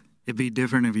 yeah. It'd be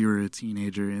different if you were a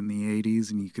teenager in the 80s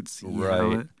and you could see how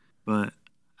Right. it, but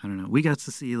I don't know. We got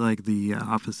to see like the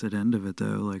opposite end of it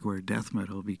though, like where death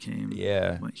metal became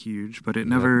Yeah. like, huge, but it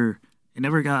Yep.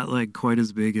 never got like quite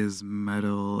as big as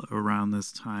metal around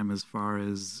this time as far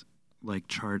as like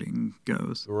charting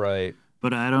goes. Right.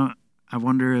 But I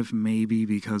wonder if maybe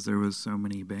because there was so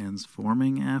many bands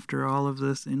forming after all of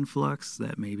this influx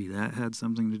that maybe that had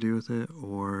something to do with it,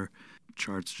 or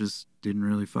charts just didn't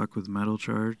really fuck with metal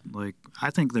chart. Like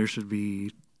I think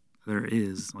there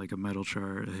is like a metal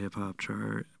chart, a hip hop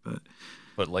chart,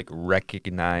 But like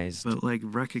recognized. but like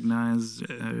recognized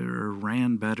or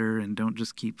ran better and don't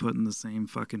just keep putting the same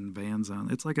fucking bands on.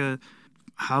 It's like a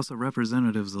House of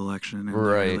Representatives election, and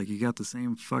Right. like you got the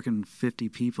same fucking 50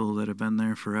 people that have been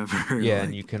there forever. Yeah, like,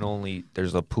 and you can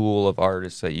there's a pool of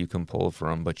artists that you can pull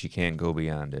from, but you can't go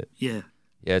beyond it. yeah.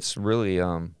 Yeah, it's really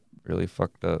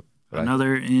fucked up. But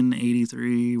Another in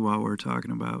 83, while we're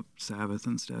talking about Sabbath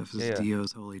and stuff, is Yeah.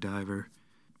 Dio's Holy Diver,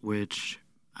 which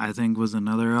I think was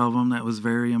another album that was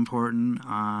very important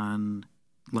on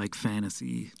like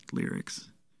fantasy lyrics.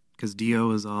 Because Dio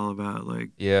was all about like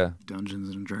yeah, Dungeons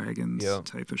and Dragons Yeah.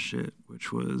 type of shit,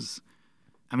 which was,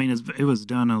 I mean, it was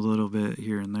done a little bit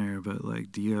here and there, but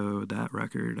like Dio, that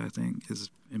record, I think, is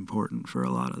important for a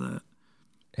lot of that.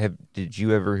 Did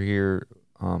you ever hear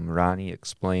Ronnie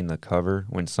explain the cover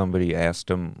when somebody asked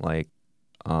him like,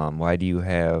 why do you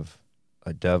have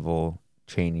a devil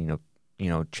chaining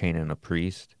a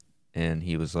priest? And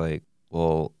he was like,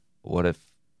 well, what if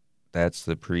that's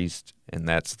the priest and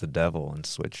that's the devil, and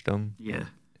switched them? Yeah.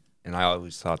 And I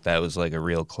always thought that was like a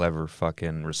real clever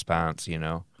fucking response, you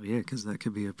know? Well, yeah, because that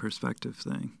could be a perspective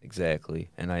thing. Exactly.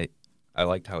 And I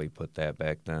liked how he put that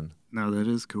back then. No, that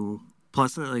is cool.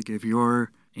 Plus, like, if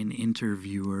you're an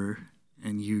interviewer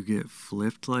and you get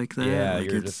flipped like that, Yeah,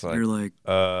 like you're like,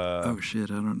 oh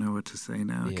shit, I don't know what to say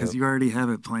now, because you already have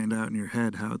it planned out in your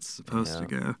head how it's supposed to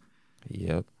go.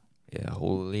 Yep. Yeah,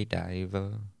 Holy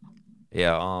Diver.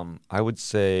 Yeah, I would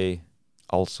say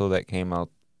also that came out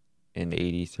in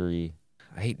 83.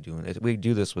 I hate doing it. We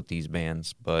do this with these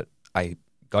bands, but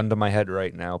gun to my head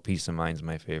right now, Peace of Mind's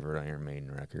my favorite Iron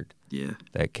Maiden record. Yeah.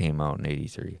 That came out in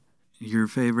 83. Your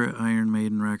favorite Iron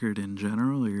Maiden record in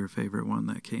general, or your favorite one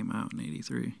that came out in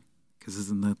 83? Because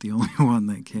isn't that the only one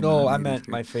that came out in 83? No, I meant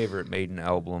my favorite Maiden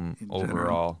album in overall.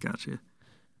 General. Gotcha.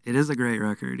 It is a great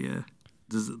record, yeah.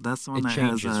 That's the one that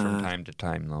changes has from time to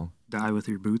time, though. Die With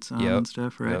Your Boots On and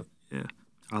stuff, right? Yep. Yeah.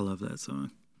 I love that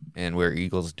song. And Where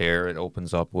Eagles Dare, it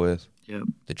opens up with. Yep.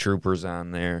 The Troopers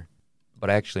on there. But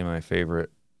actually my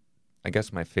favorite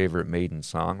Maiden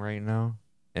song right now,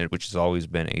 and which has always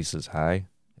been Aces High,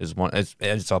 is one.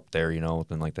 It's up there,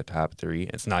 within like the top 3.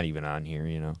 It's not even on here,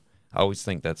 I always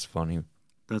think that's funny.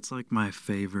 That's like my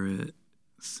favorite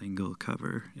single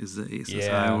cover is the Aces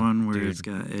High one, where it's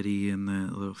got Eddie in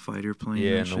that little fighter plane.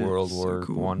 Yeah, and in the World War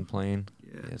cool. One plane.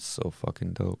 Yeah, it's so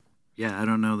fucking dope. Yeah, I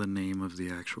don't know the name of the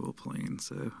actual plane,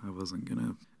 so I wasn't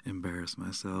gonna embarrass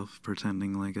myself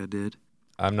pretending like I did.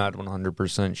 I'm not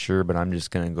 100% sure, but I'm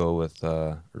just gonna go with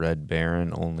Red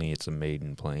Baron. Only it's a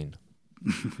Maiden plane.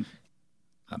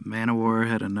 Manowar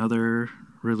had another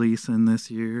release in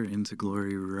this year, Into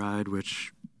Glory Ride,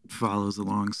 which follows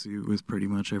along suit with pretty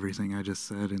much everything I just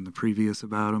said in the previous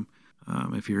about them.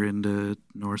 If you're into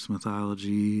Norse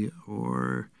mythology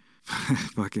or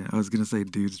fucking, I was gonna say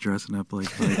dudes dressing up like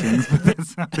Vikings, but that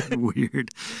sounded weird.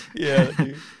 Yeah,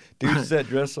 dudes that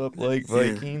dress up like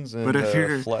Vikings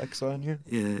and flex on you.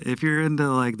 Yeah, if you're into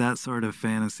like that sort of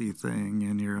fantasy thing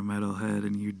and you're a metalhead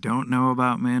and you don't know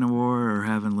about Manowar or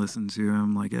haven't listened to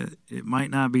him, like it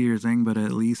might not be your thing, but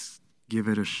at least give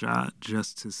it a shot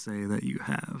just to say that you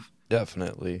have.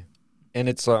 Definitely. And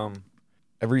it's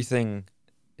everything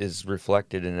is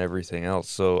reflected in everything else.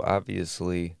 So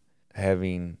obviously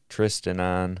having Tristan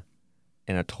on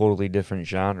in a totally different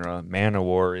genre,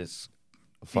 Manowar is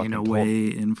in a way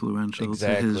influential to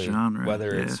his genre.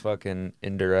 Whether it's fucking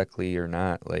indirectly or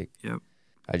not. Like, yep.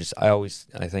 I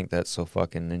think that's so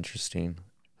fucking interesting.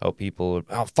 How people,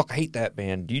 I hate that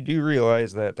band. Do you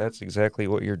realize that that's exactly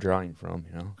what you're drawing from,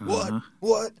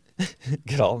 What?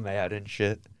 Get all mad and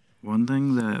shit. One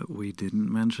thing that we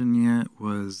didn't mention yet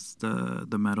was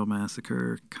the Metal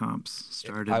Massacre comps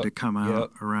started to come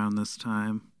out around this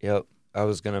time. Yep. I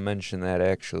was going to mention that,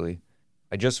 actually.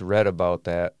 I just read about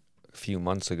that a few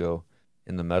months ago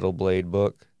in the Metal Blade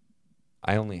book.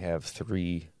 I only have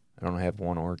 3. I don't have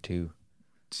 1 or 2.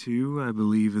 2, I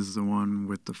believe, is the one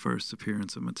with the first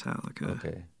appearance of Metallica.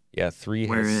 Okay. Yeah, 3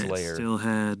 where has Slayer. Where it still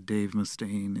had Dave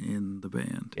Mustaine in the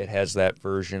band. It has that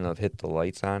version of Hit the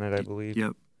Lights on it, I believe.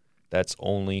 Yep. That's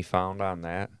only found on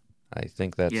that. I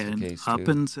think that's the case, too. Up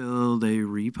until they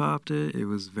repopped it, it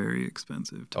was very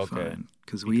expensive to find.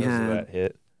 Because we had of that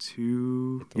hit?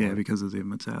 2... Yeah, because of the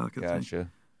Metallica thing. Gotcha.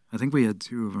 I think we had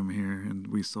 2 of them here, and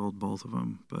we sold both of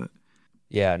them, but...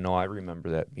 Yeah, no, I remember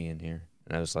that being here.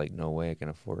 And I was like, no way I can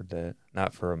afford that.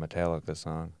 Not for a Metallica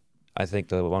song. I think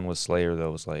the one with Slayer,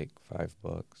 though, was like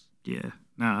 $5. Yeah.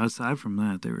 No, aside from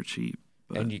that, they were cheap.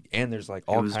 And there's like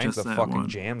all kinds of fucking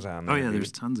jams on there. Oh, yeah,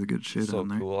 there's tons of good shit on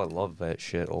there. So cool. I love that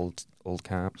shit. Old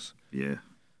comps. Yeah.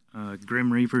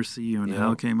 Grim Reaper, See You in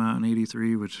Hell came out in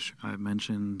 83, which I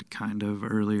mentioned kind of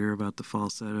earlier about the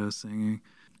falsetto singing.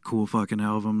 Cool fucking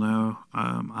album, though.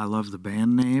 I love the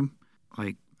band name.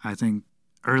 Like, I think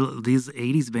these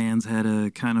 80s bands had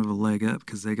a kind of a leg up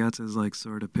because they got to like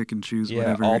sort of pick and choose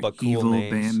whatever all the cool evil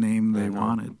names. Band name they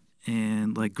wanted.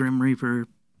 And like Grim Reaper,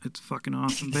 it's a fucking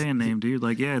awesome band name, dude.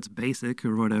 Like, yeah, it's basic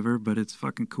or whatever, but it's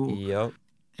fucking cool. Yep.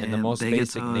 And the most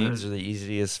basic names are the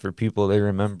easiest for people to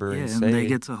remember and say. And they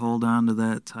get to hold on to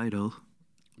that title.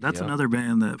 That's another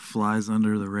band that flies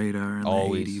under the radar in the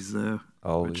 80s, though.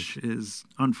 Always. Which is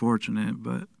unfortunate,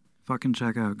 but fucking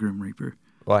check out Grim Reaper.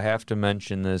 Well, I have to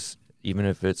mention this, even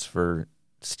if it's for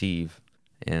Steve.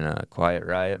 In Quiet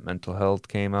Riot, Mental Health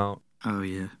came out. Oh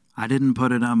yeah, I didn't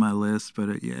put it on my list,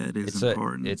 but yeah, it is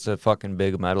important. It's a fucking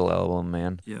big metal album,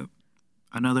 man. Yep.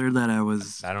 Another that I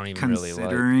was I don't even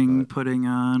considering really like, putting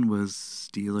on was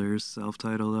Steelers'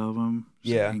 self-titled album,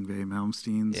 Yeah. Yngwie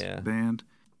Malmsteen's Yeah. band,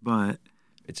 but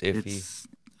it's iffy. it's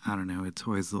I don't know, it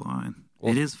toys the line.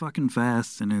 Well- It is fucking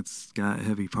fast and it's got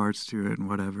heavy parts to it and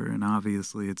whatever, and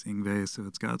obviously it's Yngwie, so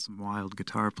it's got some wild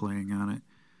guitar playing on it.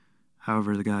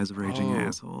 However, the guy's a raging Oh.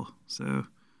 asshole, so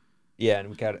Yeah,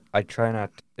 and I try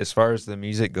not, as far as the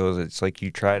music goes, it's like you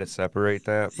try to separate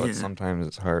that, but Yeah. sometimes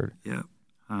it's hard. yeah.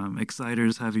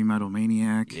 Exciter's Heavy Metal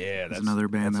Maniac Yeah, is another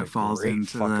band that's that a falls great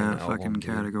into fucking that album, fucking dude.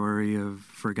 category of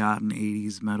forgotten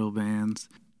 80s metal bands.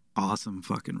 Awesome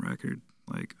fucking record.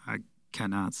 Like, I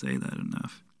cannot say that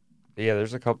enough. Yeah,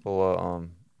 there's a couple of,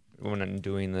 when I'm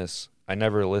doing this, I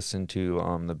never listened to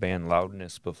the band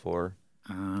Loudness before.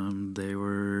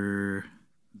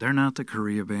 They're not the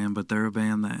Korea band, but they're a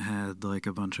band that had like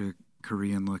a bunch of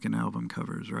Korean looking album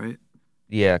covers, right?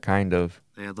 Yeah, kind of.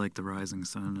 They had like the Rising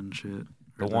Sun and shit.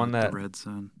 The Or one that- the Red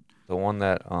Sun. The one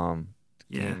that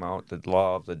Yeah. came out, The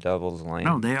Law of the Devil's Lane.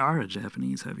 No, they are a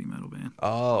Japanese heavy metal band.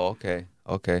 Oh, okay.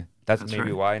 Okay. That's maybe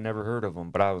right. why I never heard of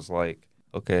them, but I was like,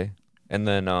 okay. And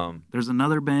then, There's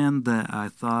another band that I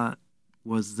thought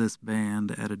was this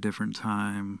band at a different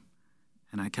time,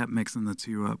 and I kept mixing the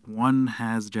two up. One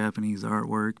has Japanese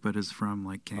artwork, but is from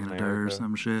like Canada or America.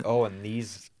 some shit. oh, and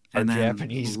these are and then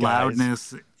Japanese guys.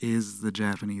 Loudness is the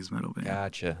Japanese metal band.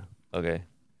 Gotcha. Okay.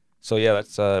 So yeah,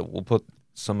 that's we'll put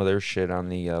some of their shit on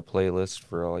the playlist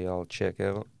for all y'all to check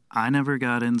out. I never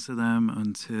got into them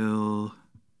until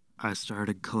I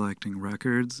started collecting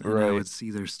records, and I Right. would see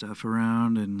their stuff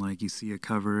around, and like you see a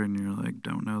cover, and you're like,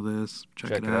 "Don't know this, check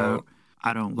it Check it out." out.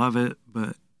 I don't love it,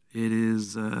 but it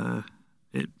is.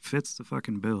 It fits the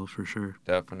fucking bill for sure.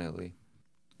 Definitely.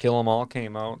 Kill 'Em All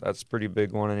came out. That's a pretty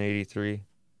big one in '83.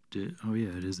 Oh yeah,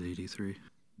 it is 83.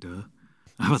 Duh.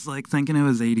 I was like thinking it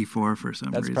was 84 for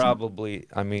some That's reason. probably,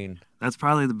 I mean, That's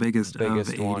probably the biggest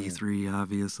biggest of one 83,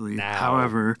 obviously. now.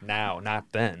 However, now,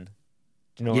 not then.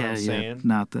 Do you know what I'm saying?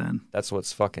 not then. That's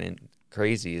what's fucking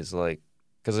crazy is like,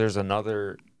 because there's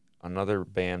another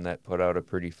band that put out a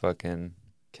pretty fucking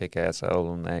kick-ass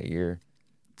album that year,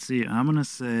 See, I'm gonna and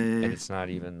say. it's not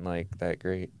even like that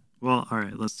great. Well, all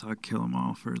right, let's talk Kill 'Em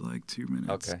All for like 2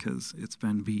 minutes Okay. because it's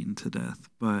been beaten to death.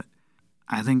 But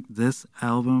I think this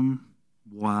album,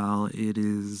 while it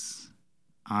is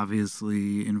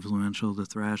obviously influential to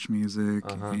thrash music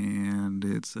Uh-huh. and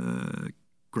it's a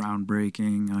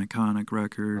groundbreaking, iconic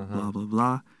record, Uh-huh. blah, blah,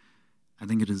 blah, I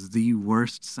think it is the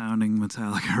worst sounding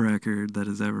Metallica record that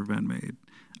has ever been made.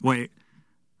 Wait,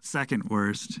 second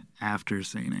worst after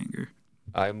Saint Anger.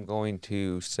 I'm going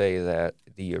to say that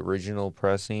the original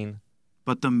pressing,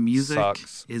 But the music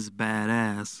Sucks. is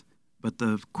badass. But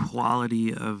the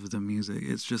quality of the music,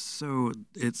 it's just so.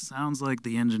 It sounds like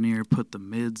the engineer put the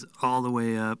mids all the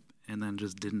way up and then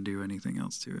just didn't do anything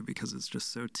else to it because it's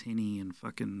just so tinny and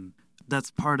fucking. That's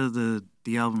part of the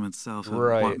album itself of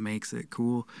Right. what makes it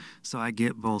cool. So I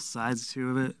get both sides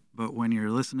to it. But when you're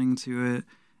listening to it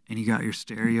and you got your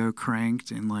stereo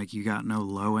cranked and like you got no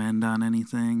low end on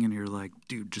anything and you're like,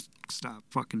 dude, just stop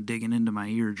fucking digging into my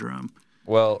eardrum.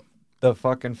 well, the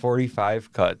fucking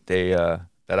 45 cut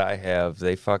that I have,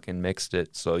 they fucking mixed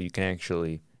it so you can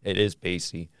actually, it is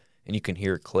bassy, and you can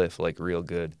hear Cliff like real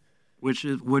good. Which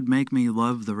would make me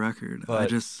love the record. I But-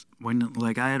 just I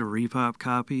had a Repop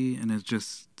copy and it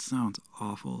just sounds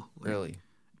awful. Like, Really?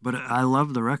 But I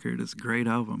love the record. It's a great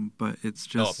album, but it's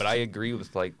just No, but I agree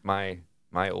with like my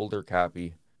older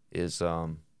copy is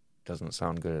doesn't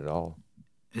sound good at all.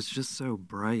 it's just so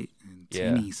bright and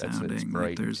Yeah, tinny that's it. It's sounding. bright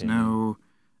Like and there's tinny. no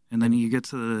and then you get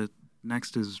to the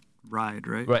next is Ride,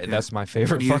 right? Right, Yeah. that's my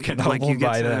favorite You- fucking like, you album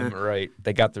get by to- them. Right,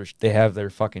 they have their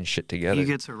fucking shit together. You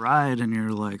get to Ride and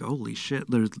you're like, holy shit,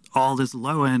 there's all this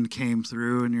low end came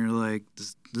through and you're like,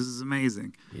 this is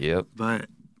amazing. Yep. But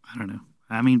I don't know.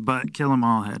 I mean, but Kill 'Em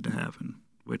All had to happen,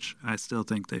 which I still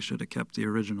think they should have kept the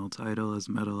original title as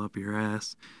Metal Up Your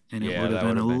Ass, and it Yeah, would have that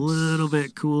been a would've been little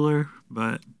bit cooler,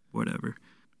 but whatever.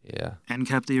 Yeah. And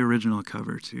kept the original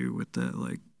cover too with the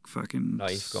like fucking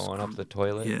Knife going up the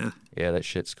toilet. Yeah. Yeah, that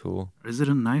shit's cool. Is it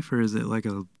a knife or is it like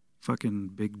a fucking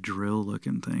big drill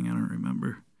looking thing? I don't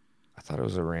remember. I thought it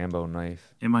was a Rambo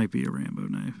knife. It might be a Rambo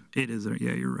knife. It is.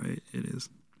 Yeah, you're right. It is.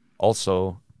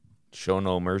 Also, Show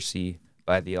No Mercy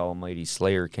by the Almighty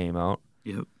Slayer came out.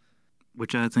 Yep.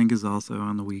 Which I think is also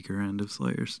on the weaker end of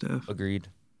Slayer stuff. Agreed.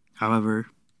 However,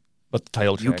 But the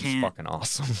title You track's can't- fucking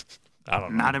awesome. I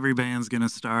don't know. not every band's gonna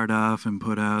start off and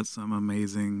put out some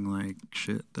amazing like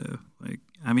shit though. Like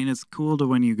I mean, it's cool to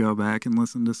when you go back and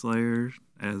listen to Slayer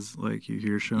as like you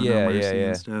hear Show No Mercy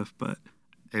and stuff. But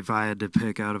if I had to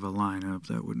pick out of a lineup,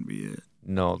 that wouldn't be it.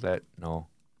 No.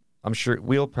 I'm sure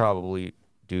we'll probably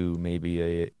do maybe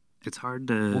a. It's hard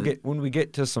to. When we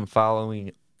get to some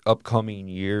upcoming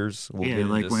years. We'll get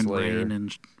like into when Slayer. Rain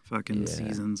and fucking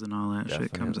Seasons and all that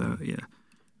shit comes out. Yeah,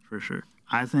 for sure.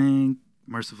 I think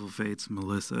Merciful Fate's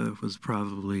Melissa was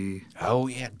probably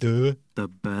the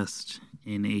best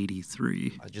in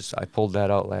 '83. I pulled that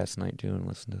out last night too and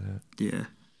listened to that. Yeah,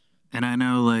 and I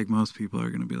know like most people are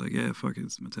gonna be like, yeah, fuck it,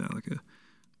 it's Metallica,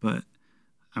 but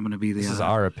I'm gonna be the. This is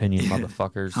our opinion,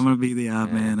 motherfuckers. I'm gonna be the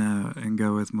odd man out and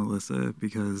go with Melissa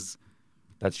because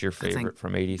that's your favorite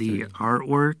from '83. The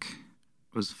artwork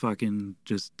was fucking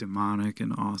just demonic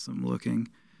and awesome looking,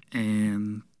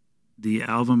 and the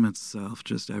album itself,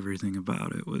 just everything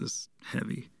about it was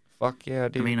heavy. Fuck yeah,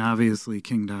 dude. I mean, obviously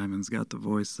King Diamond's got the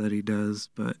voice that he does,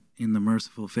 but in the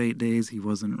Merciful Fate days, he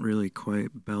wasn't really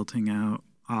quite belting out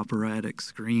operatic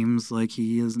screams like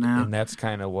he is now. And that's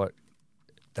kind of what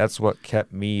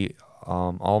kept me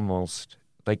almost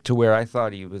like to where I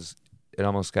thought it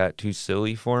almost got too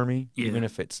silly for me, even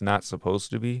if it's not supposed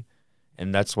to be.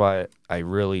 And that's why I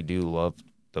really do love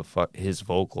his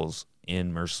vocals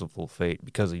in Merciful Fate,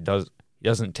 because he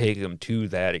doesn't take them to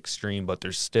that extreme, but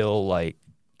they're still like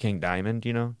King Diamond,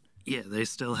 you know? Yeah, they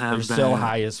still have they're still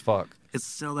high as fuck. It's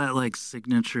still that like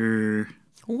signature.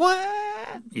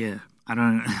 What? Yeah,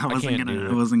 I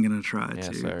wasn't gonna try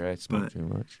to. Sorry, I spoke too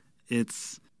much.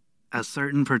 It's a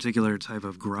certain particular type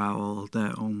of growl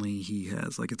that only he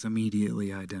has. Like, it's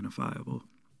immediately identifiable.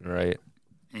 Right.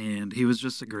 And he was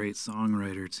just a great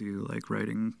songwriter too, like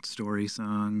writing story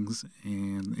songs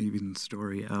and even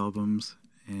story albums,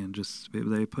 and just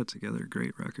they put together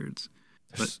great records.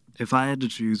 But if I had to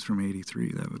choose from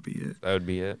 '83, that would be it. That would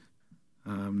be it.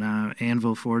 Now,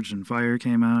 Anvil, Forged in Fire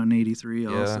came out in '83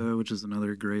 also, which is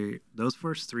another great. Those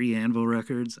first three Anvil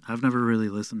records, I've never really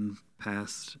listened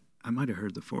past. I might have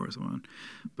heard the fourth one,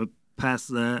 but past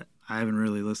that, I haven't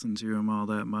really listened to them all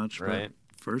that much. Right. But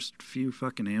first few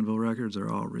fucking Anvil records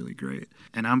are all really great.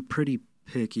 And I'm pretty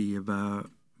picky about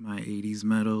my 80s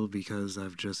metal because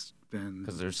I've just been...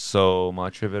 Because there's so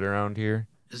much of it around here.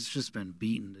 It's just been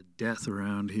beaten to death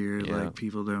around here. Yeah. Like,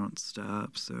 people don't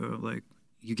stop. So, like,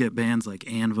 you get bands like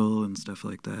Anvil and stuff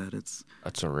like that.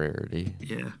 That's a rarity.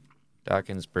 Yeah.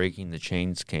 Dawkins Breaking the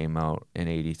Chains came out in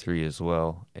 '83 as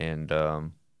well. And...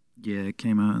 yeah, it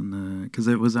came out because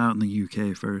it was out in the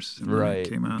UK first, and then it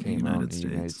came out in the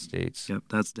United States. Yep,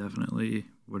 that's definitely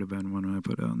would have been one I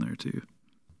put on there too.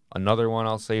 Another one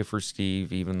I'll say for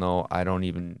Steve, even though I don't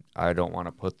want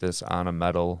to put this on a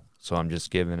medal, so I'm just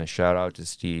giving a shout out to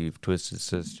Steve, Twisted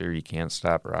Sister, You Can't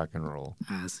Stop Rock and Roll.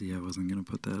 See, I wasn't gonna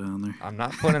put that on there. I'm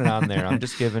not putting it on there. I'm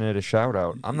just giving it a shout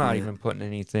out. I'm not even putting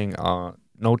anything on.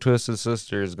 No Twisted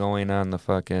Sister is going on the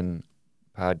fucking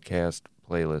podcast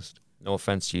playlist. No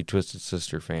offense to you Twisted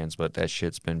Sister fans, but that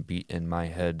shit's been beat in my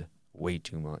head way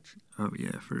too much. Oh,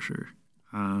 yeah, for sure.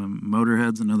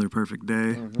 Motorhead's Another Perfect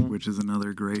Day, which is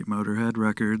another great Motorhead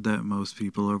record that most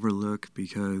people overlook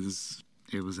because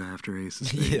it was after Ace of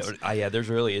Spades. Yeah, there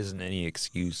really isn't any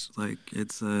excuse. Like,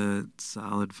 it's a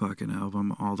solid fucking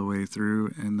album all the way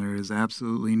through, and there is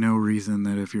absolutely no reason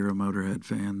that if you're a Motorhead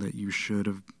fan that you should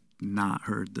have not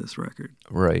heard this record.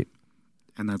 Right.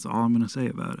 And that's all I'm going to say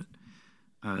about it.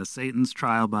 Satan's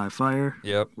Trial by Fire.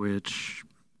 Yep. Which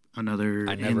another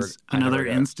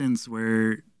instance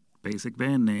where basic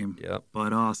band name. Yep.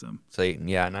 But awesome. Satan.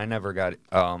 Yeah, and I never got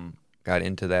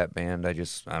into that band. I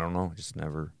don't know, just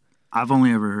never. I've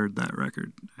only ever heard that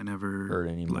record. I never heard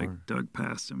anymore. Like dug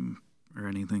past him or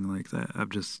anything like that. I've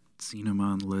just seen him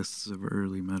on lists of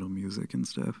early metal music and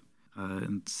stuff.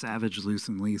 And Savage, Loose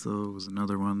and Lethal was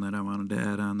another one that I wanted to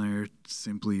add on there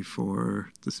simply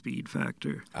for the speed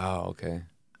factor. Oh, okay.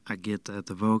 I get that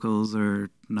the vocals are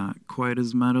not quite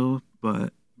as metal,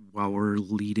 but while we're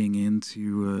leading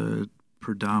into a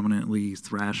predominantly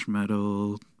thrash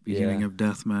metal, beginning of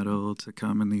death metal to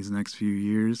come in these next few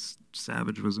years,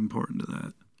 Savage was important to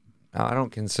that. Now, I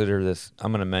don't consider this,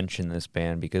 I'm going to mention this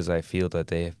band because I feel that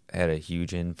they've had a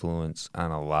huge influence on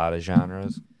a lot of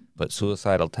genres, but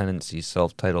Suicidal Tendencies'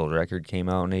 self-titled record came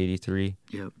out in '83.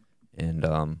 Yep.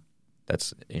 And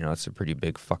that's a pretty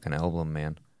big fucking album,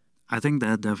 man. I think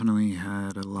that definitely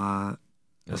had a lot,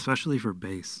 especially for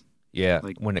bass. Yeah,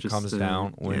 like when it comes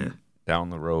down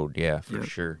the road, for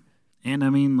sure. And I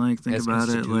mean, like, think about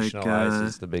it, like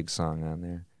is the big song on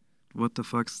there. What the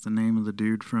fuck's the name of the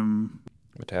dude from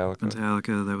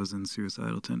Metallica that was in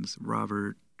Suicidal Tendencies?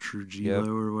 Robert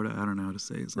Trujillo or what? I don't know how to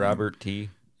say his name. Robert T.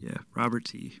 Yeah, Robert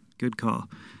T. Good call.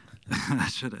 I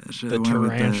should have The went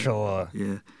with that. tarantula.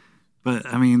 Yeah. But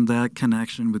I mean, that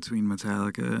connection between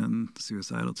Metallica and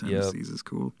Suicidal Tendencies is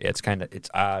cool. Yeah, it's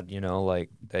odd, you know, like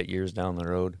that years down the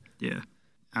road. Yeah.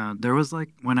 There was like,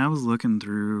 when I was looking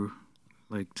through,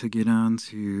 like, to get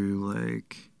onto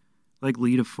like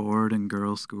Lita Ford and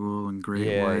Girl School and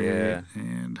Great White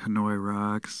and Hanoi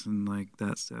Rocks and like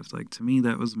that stuff. Like, to me,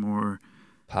 that was more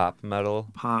Pop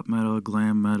metal.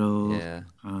 glam metal. Yeah.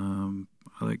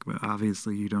 Like, but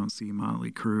obviously you don't see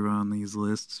Motley Crue on these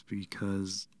lists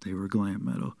because they were glam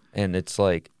metal. And it's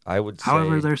like, I would say...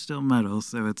 However, they're still metal,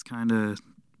 so it's kind of...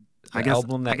 I guess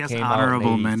came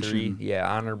honorable out in 83, mention. Yeah,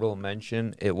 honorable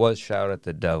mention. It was Shout at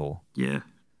the Devil. Yeah.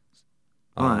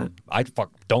 But...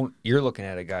 You're looking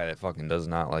at a guy that fucking does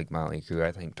not like Motley Crue.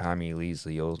 I think Tommy Lee's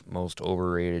the most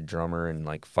overrated drummer in,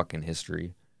 like, fucking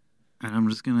history. And I'm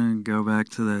just going to go back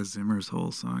to that Zimmer's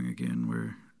Hole song again,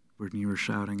 where when you were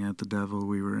shouting at the devil,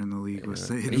 we were in the league with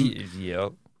Satan.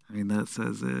 Yep. I mean, that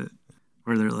says it.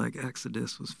 Where they're like,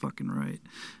 Exodus was fucking right.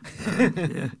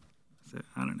 Yeah. So,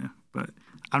 I don't know. But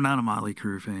I'm not a Motley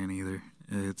Crue fan either.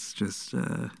 It's just,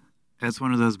 it's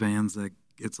one of those bands that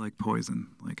it's like Poison.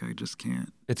 Like, I just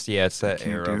can't. It's that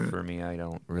era for me I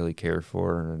don't really care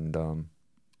for. And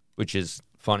which is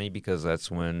funny because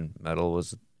that's when metal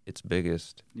was its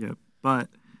biggest. Yep. But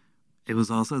it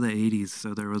was also the 80s,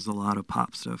 so there was a lot of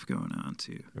pop stuff going on,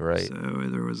 too. Right. So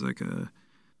there was like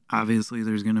obviously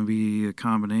there's going to be a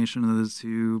combination of the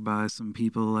two by some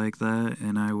people like that.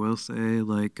 And I will say,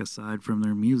 like, aside from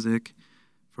their music,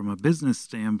 from a business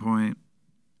standpoint,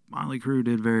 Motley Crue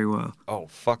did very well. Oh,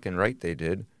 fucking right they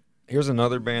did. Here's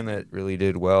another band that really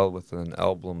did well with an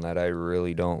album that I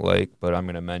really don't like, but I'm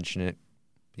going to mention it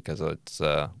because it's,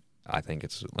 I think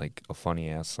it's like a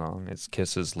funny-ass song. It's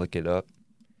Kiss's Lick It Up.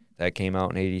 That came out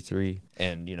in 83,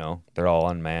 and, you know, they're all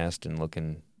unmasked and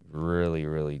looking really,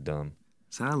 really dumb.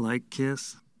 So I like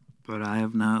Kiss, but I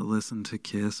have not listened to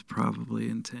Kiss probably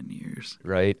in 10 years.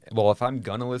 Right? Well, if I'm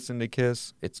gonna listen to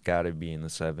Kiss, it's gotta be in the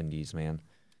 70s, man.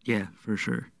 Yeah, for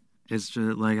sure. It's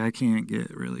just, like, I can't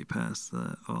get really past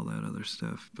all that other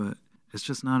stuff, but it's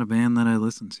just not a band that I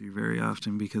listen to very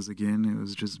often because, again, it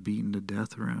was just beaten to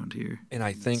death around here. And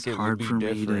I think it would be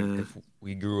different if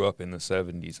we grew up in the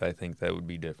 70s. I think that would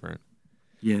be different.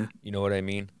 Yeah. You know what I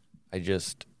mean? I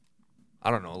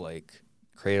don't know, like,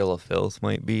 Cradle of Filth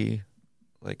might be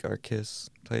like our Kiss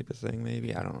type of thing,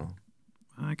 maybe. I don't know.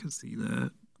 I could see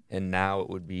that. And now it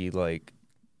would be like,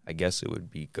 I guess it would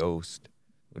be Ghost,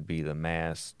 would be the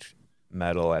masked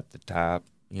metal at the top,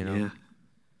 you know? Yeah.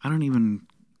 I don't even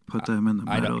put them in the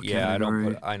metal category. Yeah, I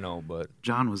don't I know, but...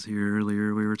 John was here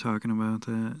earlier. We were talking about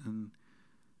that. And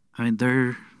I mean,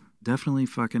 they're definitely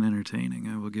fucking entertaining.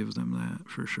 I will give them that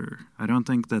for sure. I don't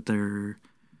think that they're...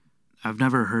 I've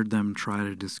never heard them try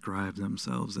to describe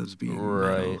themselves as being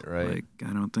metal. Right. Like,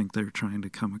 I don't think they're trying to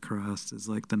come across as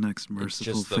like the next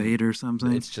Merciful Fate or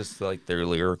something. It's just like their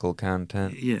lyrical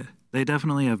content. Yeah. They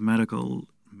definitely have metal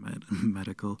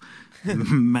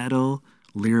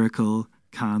lyrical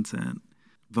content.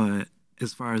 But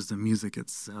as far as the music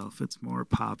itself, it's more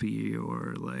poppy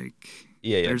or like...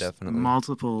 Yeah, there's definitely.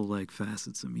 multiple like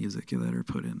facets of music that are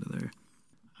put into there.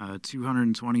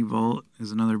 220 Volt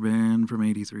is another band from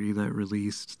 83 that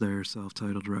released their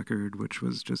self-titled record, which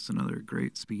was just another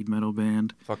great speed metal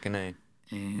band. Fucking A.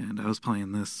 And I was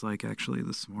playing this, like, actually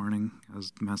this morning. I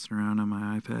was messing around on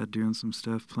my iPad doing some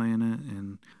stuff, playing it,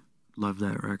 and loved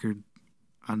that record.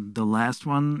 The last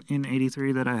one in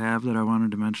 83 that I have that I wanted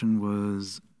to mention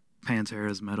was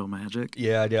Pantera's Metal Magic.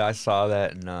 Yeah, I saw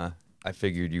that, and I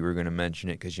figured you were going to mention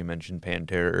it because you mentioned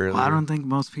Pantera earlier. Well, I don't think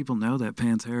most people know that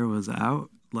Pantera was out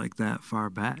like that far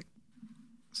back.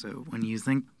 So when you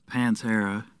think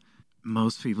Pantera,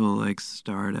 most people like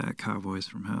start at Cowboys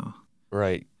from Hell.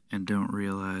 Right. And don't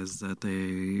realize that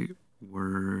they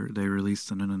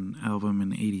released an album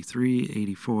in 83,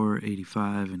 84,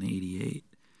 85, and 88.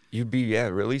 You'd be,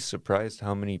 really surprised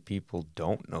how many people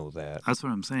don't know that. That's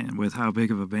what I'm saying. With how big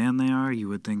of a band they are, you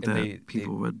would think that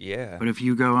people would. Yeah. But if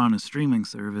you go on a streaming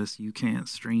service, you can't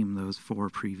stream those 4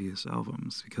 previous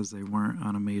albums because they weren't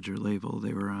on a major label.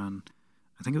 They were on,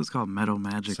 I think it was called Metal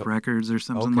Magic Records or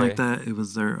something like that. It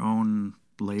was their own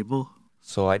label.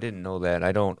 So I didn't know that.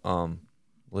 I don't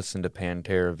listen to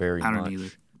Pantera very much. I don't either.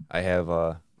 I have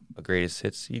a Greatest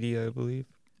Hits CD, I believe.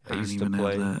 I used to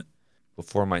play that.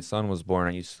 Before my son was born,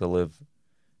 I used to live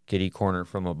kitty corner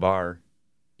from a bar.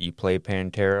 You play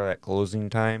Pantera at closing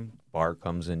time, bar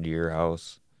comes into your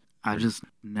house. I just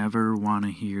never want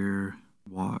to hear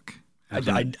Walk ever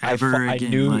again.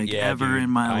 Ever in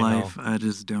my life. I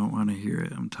just don't want to hear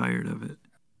it. I'm tired of it.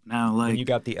 Now, like... When you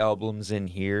got the albums in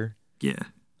here... Yeah.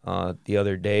 the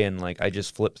other day, and like I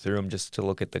just flipped through them just to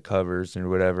look at the covers and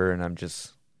whatever, and I'm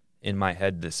just in my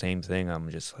head the same thing. I'm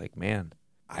just like, man,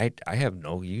 I have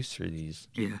no use for these.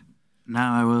 Yeah.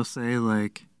 Now I will say,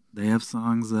 like, they have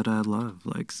songs that I love.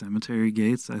 Like Cemetery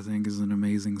Gates, I think, is an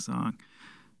amazing song.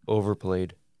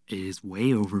 Overplayed. It is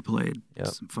way overplayed. Yep.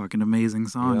 It's a fucking amazing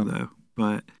song, Yep. though.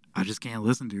 But I just can't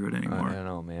listen to it anymore. I don't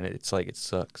know, man. It's like it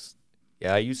sucks.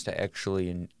 Yeah, I used to actually,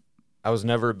 and I was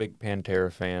never a big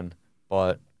Pantera fan,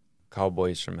 but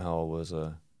Cowboys from Hell was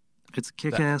a It's a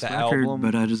kick-ass the record, album-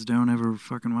 but I just don't ever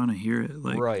fucking want to hear it.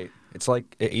 Like, right. It's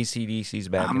like AC/DC's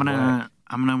Back I'm in Black.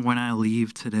 gonna when I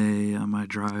leave today on my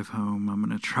drive home, I'm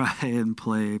gonna try and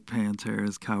play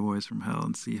Pantera's Cowboys from Hell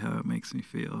and see how it makes me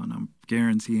feel. And I'm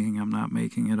guaranteeing I'm not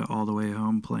making it all the way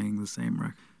home playing the same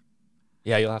record.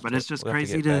 Yeah, you'll have But to. it's just we'll have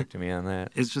crazy to to- get back to me on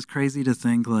that. It's just crazy to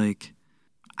think like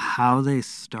how they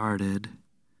started,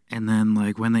 and then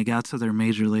like when they got to their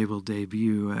major label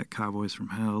debut at Cowboys from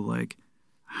Hell, like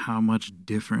how much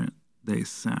different they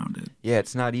sounded. Yeah,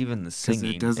 it's not even the 'Cause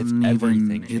singing. it doesn't it's even.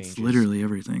 everything It's changes. literally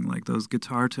everything. Like those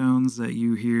guitar tones that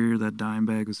you hear that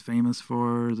Dimebag was famous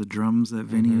for, the drums that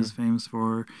Vinny Mhm. was famous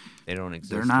for, They don't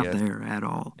exist. they're not yet. there at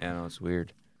all. Yeah, no, it's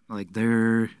weird. Like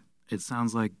it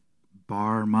sounds like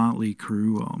bar Motley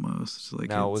Crue almost. Like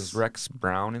Now, it's- was Rex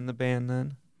Brown in the band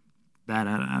then? that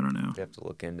I don't know. I'd have to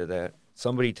look into that.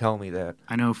 Somebody tell me that.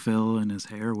 I know Phil and his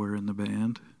hair were in the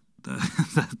band.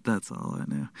 That's all I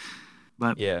know.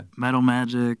 But Yeah. Metal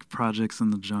Magic, Projects in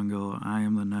the Jungle, I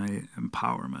Am the Night, and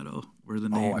Power Metal were the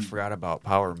Oh, I names. forgot about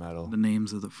Power Metal. The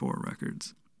names of the 4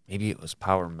 records. Maybe it was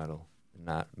Power Metal,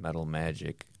 not Metal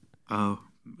Magic. Oh,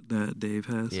 that Dave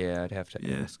has. Yeah, I'd have to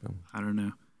Yeah. ask him. I don't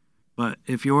know. But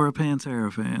if you're a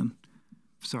Pantera fan,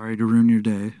 sorry to ruin your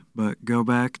day, but go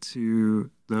back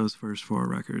to those first 4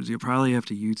 records. You'll probably have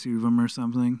to YouTube them or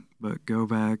something, but go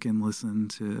back and listen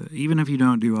to, even if you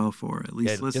don't do all 4, at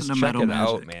least Yeah, listen just to check Metal it Magic.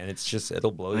 out, man. It's just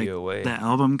it'll blow Like, you away. The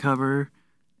album cover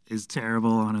is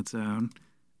terrible on its own.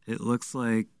 It looks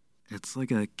like it's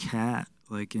like a cat,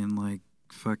 like in like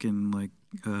fucking like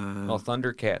Oh,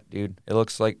 Thundercat, dude! It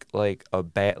looks like a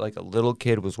bat, like a little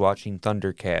kid was watching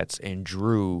Thundercats and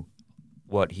drew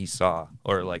what he saw,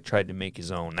 or like tried to make his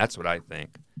own. That's what I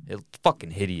think. It's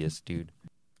fucking hideous, dude.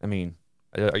 I mean,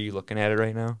 are you looking at it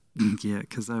right now? yeah,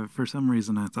 because for some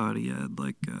reason I thought he had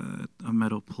like a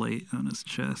metal plate on his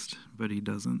chest, but he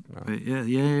doesn't. No. But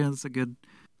yeah, that's a good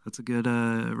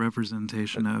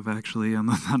representation of actually on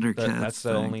the Thundercats. That's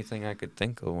the thing. only thing I could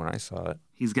think of when I saw it.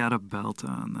 He's got a belt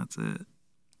on. That's it.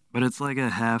 But it's like a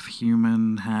half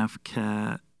human, half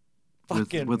cat.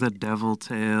 Fucking. With a devil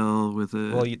tail, with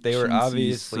a Well, they were chintzy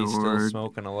obviously still sword,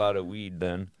 smoking a lot of weed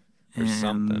then, or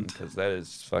something, because that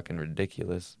is fucking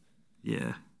ridiculous.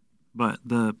 Yeah, but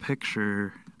the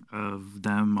picture of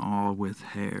them all with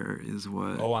hair is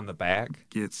what Oh, on the back,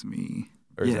 gets me.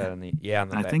 or is Yeah. that on the? Yeah, on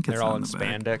the I back. think it's They're all on in the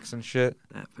back. spandex and shit.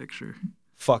 That picture.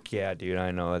 Fuck yeah, dude!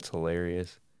 I know that's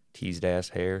hilarious. Teased ass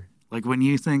hair. Like when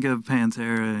you think of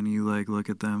Pantera and you like look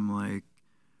at them like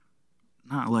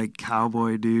not like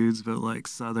cowboy dudes, but like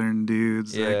southern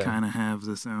dudes Yeah. that kind of have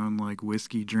this own like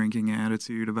whiskey drinking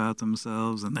attitude about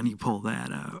themselves, and then you pull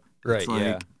that out. Right. It's like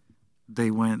Yeah.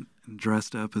 they went and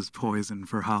dressed up as Poison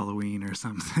for Halloween or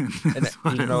something. And That's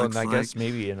what you it know, looks and I like. guess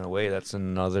maybe in a way that's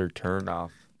another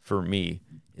turnoff for me.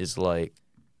 Is like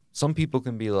some people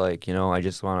can be like, you know, I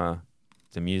just wanna.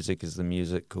 The music is the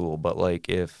music, cool. But like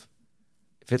if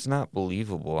it's not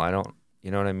believable, I don't.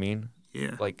 You know what I mean?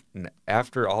 Yeah. Like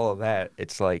after all of that,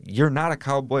 it's like you're not a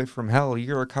cowboy from hell.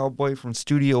 You're a cowboy from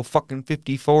Studio fucking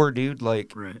 54, dude.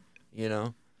 Like, Right. you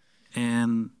know,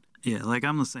 And yeah, like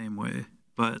I'm the same way,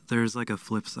 but there's like a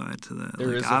flip side to that. There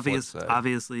like is a flip side.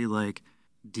 Obviously, like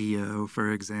Dio,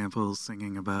 for example,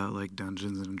 singing about like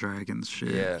Dungeons and Dragons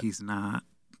shit. Yeah. He's not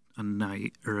a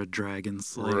knight or a dragon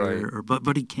slayer, Right. or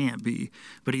but he can't be.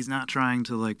 But he's not trying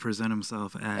to like present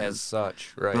himself as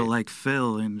such, right? But like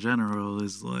Phil in general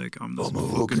is like I'm this I'm a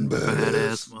fucking fucking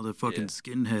badass badass. motherfucking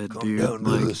skinhead Come dude. down to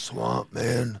Like the swamp,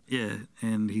 man. yeah,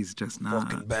 and he's just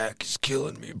not. Fucking back is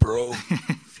killing me, bro.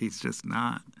 He's just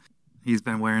not. He's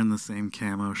been wearing the same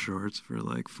camo shorts for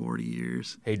like 40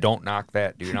 years. Hey, don't knock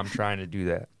that, dude. I'm trying to do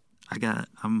that.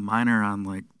 I'm minor on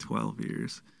like 12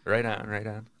 years. Right on, right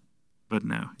on. But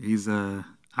no,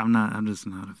 I'm just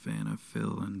not a fan of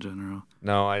Phil in general.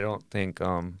 No, I don't think.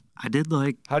 I did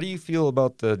like How do you feel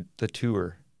about the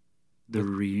tour? the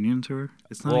reunion tour.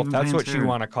 It's not Well, if even that's what you Pantera.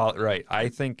 want to call it, right? I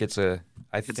think it's a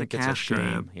cash shame.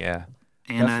 grab. Yeah.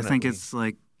 And I think definitely. it's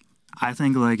like, I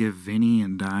think like if Vinny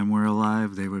and Dime were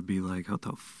alive, they would be like, what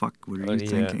the fuck were you Yeah,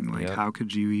 thinking? Like, yep. how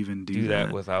could you even do Do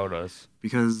that without us.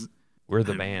 Because We're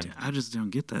the band. I just don't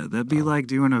get that. That'd be like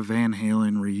doing a Van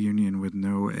Halen reunion with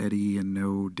no Eddie and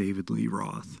no David Lee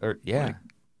Roth. Or yeah, Like,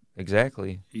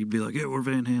 exactly. you'd be like, yeah, we're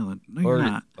Van Halen. No, you're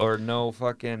not. Or no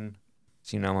fucking.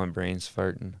 See, now my brain's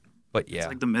farting. But yeah, It's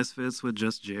like the Misfits with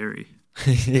just Jerry.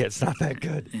 yeah, it's not that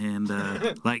good. And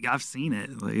like I've seen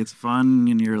it. Like it's fun,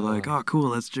 and you're like, oh, cool,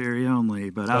 that's Jerry only.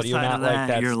 But So you're outside not of like that,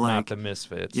 that's you're not like, the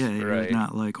Misfits. yeah, you're right.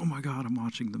 not like, oh my god, I'm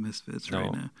watching the Misfits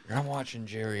right now. I'm watching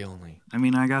Jerry only. I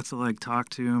mean, I got to like talk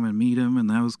to him and meet him, and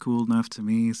that was cool enough to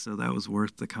me, so that was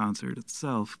worth the concert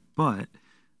itself. But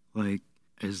like,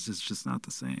 it's just not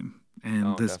the same. And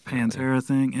Oh, this definitely. Pantera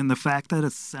thing, and the fact that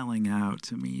it's selling out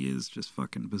to me is just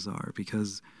fucking bizarre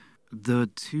because the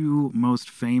two most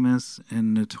famous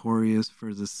and notorious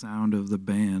for the sound of the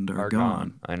band are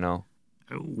gone. I know.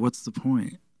 What's the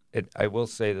point? I will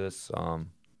say this: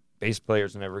 bass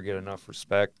players never get enough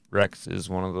respect. Rex is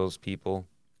one of those people.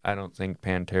 I don't think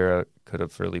Pantera could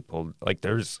have really pulled. Like,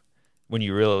 there's when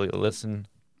you really listen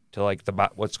to like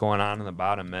what's going on in the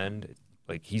bottom end.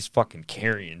 Like, he's fucking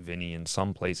carrying Vinny in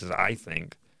some places, I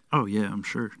think. Oh yeah, I'm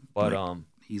sure. But Like,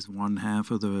 he's one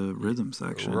half of the rhythm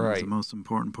section. He's Right. the most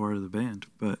important part of the band.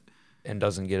 But and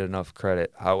doesn't get enough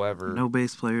credit. However, no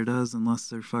bass player does unless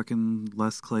they're fucking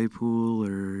Les Claypool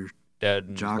or Dead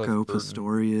and Jaco Cliff Burton.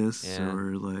 Pastorius Yeah.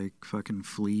 or like fucking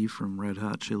Flea from Red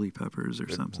Hot Chili Peppers or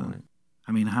Good something. point.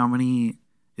 I mean, how many?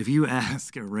 If you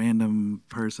ask a random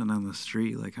person on the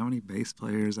street, like how many bass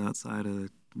players outside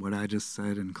of what I just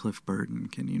said and Cliff Burton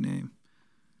can you name?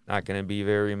 Not gonna be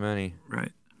very many.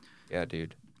 Right. Yeah,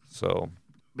 dude. So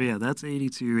But yeah, that's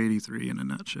 82, 83 in a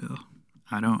nutshell.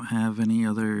 I don't have any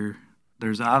other.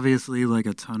 There's obviously like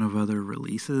a ton of other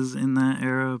releases in that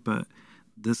era, but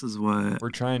this is what. we're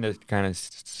trying to kind of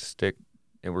stick,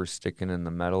 and we're sticking in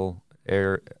the metal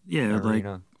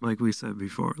arena. Like we said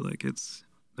before, like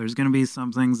there's gonna be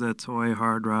some things that toy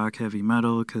hard rock, heavy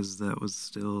metal, because that was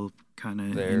still kind of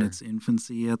in There. its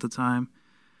infancy at the time.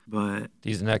 But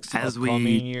These next as upcoming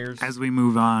we years. as we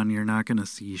move on, you're not gonna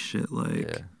see shit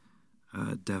like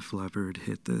yeah. Def Leppard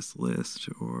hit this list,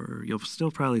 or you'll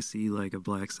still probably see like a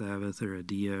Black Sabbath or a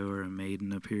Dio or a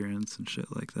Maiden appearance and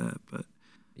shit like that. But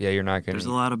Yeah, you're not gonna. there's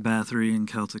a lot of Bathory and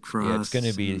Celtic Frost. Yeah, it's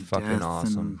gonna be and fucking Death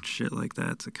awesome. and shit like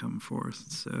that to come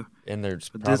forth. So And there's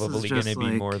But this is probably just gonna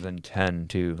be like- more than 10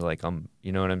 too. Like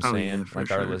you know what I'm Oh, saying? yeah, for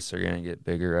like our sure. lists are gonna get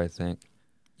bigger, I think.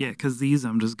 yeah, because these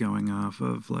I'm just going off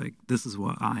of like this is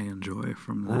what I enjoy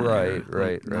from that Right,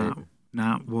 era. Like, right.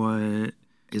 Not what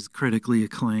is critically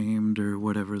acclaimed or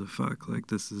whatever the fuck. Like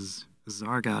this is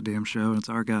our goddamn show and it's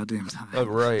our goddamn time. Oh,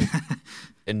 right.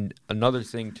 And another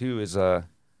thing too is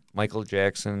Michael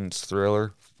Jackson's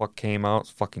Thriller came out.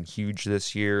 It's fucking huge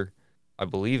this year. I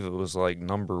believe it was like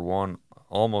number one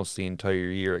almost the entire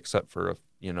year, except for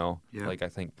Yeah. like I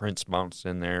think Prince bounced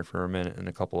in there for a minute and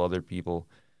a couple other people.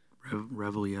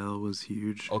 Rebel Yell was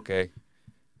huge. Okay,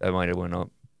 that might have went up.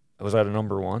 Was that a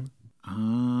number one?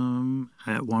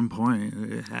 At one point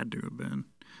it had to have been.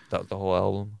 The whole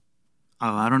album,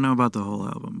 Oh, I don't know about the whole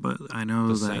album, but I know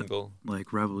the that single.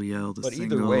 like Rebel Yell, the But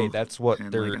single. either way, that's what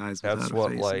and, they're. like, Eyes That's Without a what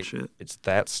Face and like shit. it's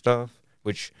that stuff.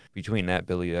 Which between that,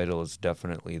 Billy Idol is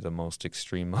definitely the most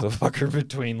extreme motherfucker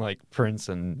between like Prince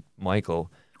and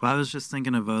Michael. Well, I was just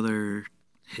thinking of other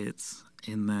hits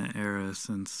in that era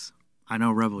since I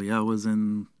know Rebel Yell was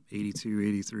in 82,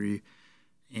 83,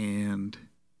 and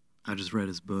I just read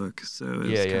his book, so it's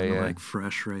Yeah, kind of yeah. like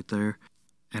fresh right there.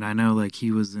 And I know like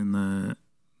he was in the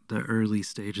early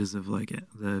stages of like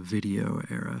the video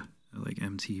era. Like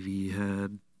MTV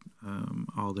had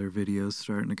all their videos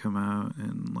starting to come out,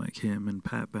 and like him and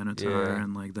Pat Benatar Yeah.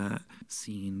 and like that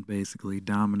scene basically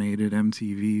dominated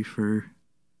MTV for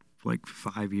like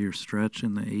 5-year stretch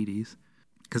in the 80s.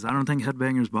 Because I don't think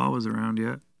Headbangers Ball was around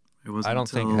yet. It wasn't I don't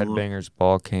think until- Headbangers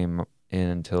Ball came in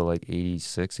until like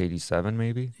 86, 87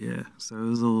 maybe. Yeah, so it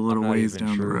was a little not ways even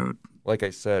down sure. the road. Like I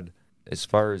said, as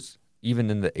far as even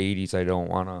in the 80s, I don't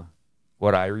want to.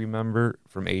 What I remember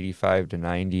from 85 to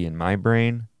 90 in my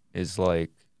brain is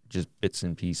like just bits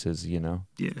and pieces, you know?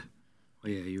 Yeah.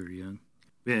 Well, yeah, you were young.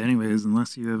 Yeah, anyways,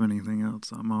 unless you have anything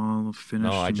else, I'm all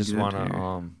finished. No, I and just good want here.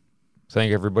 to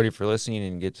thank everybody for listening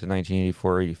and get to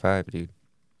 1984, 85, dude.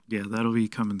 Yeah, that'll be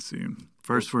coming soon.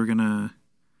 First, we're going to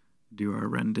do our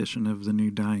rendition of the new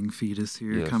Dying Fetus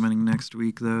here Yes. coming next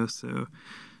week, though. So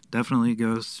definitely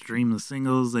go stream the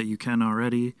singles that you can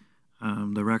already.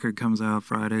 The record comes out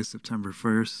Friday, September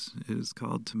 1st. It is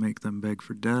called To Make Them Beg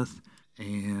for Death.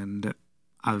 And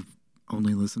I've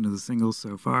only listened to the singles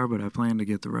so far, but I plan to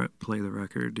get play the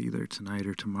record either tonight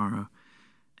or tomorrow.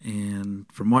 And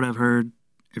from what I've heard,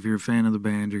 if you're a fan of the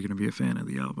band, you're going to be a fan of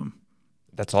the album.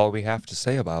 That's all we have to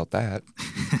say about that.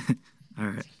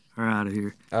 All are out of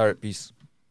here. All right, peace.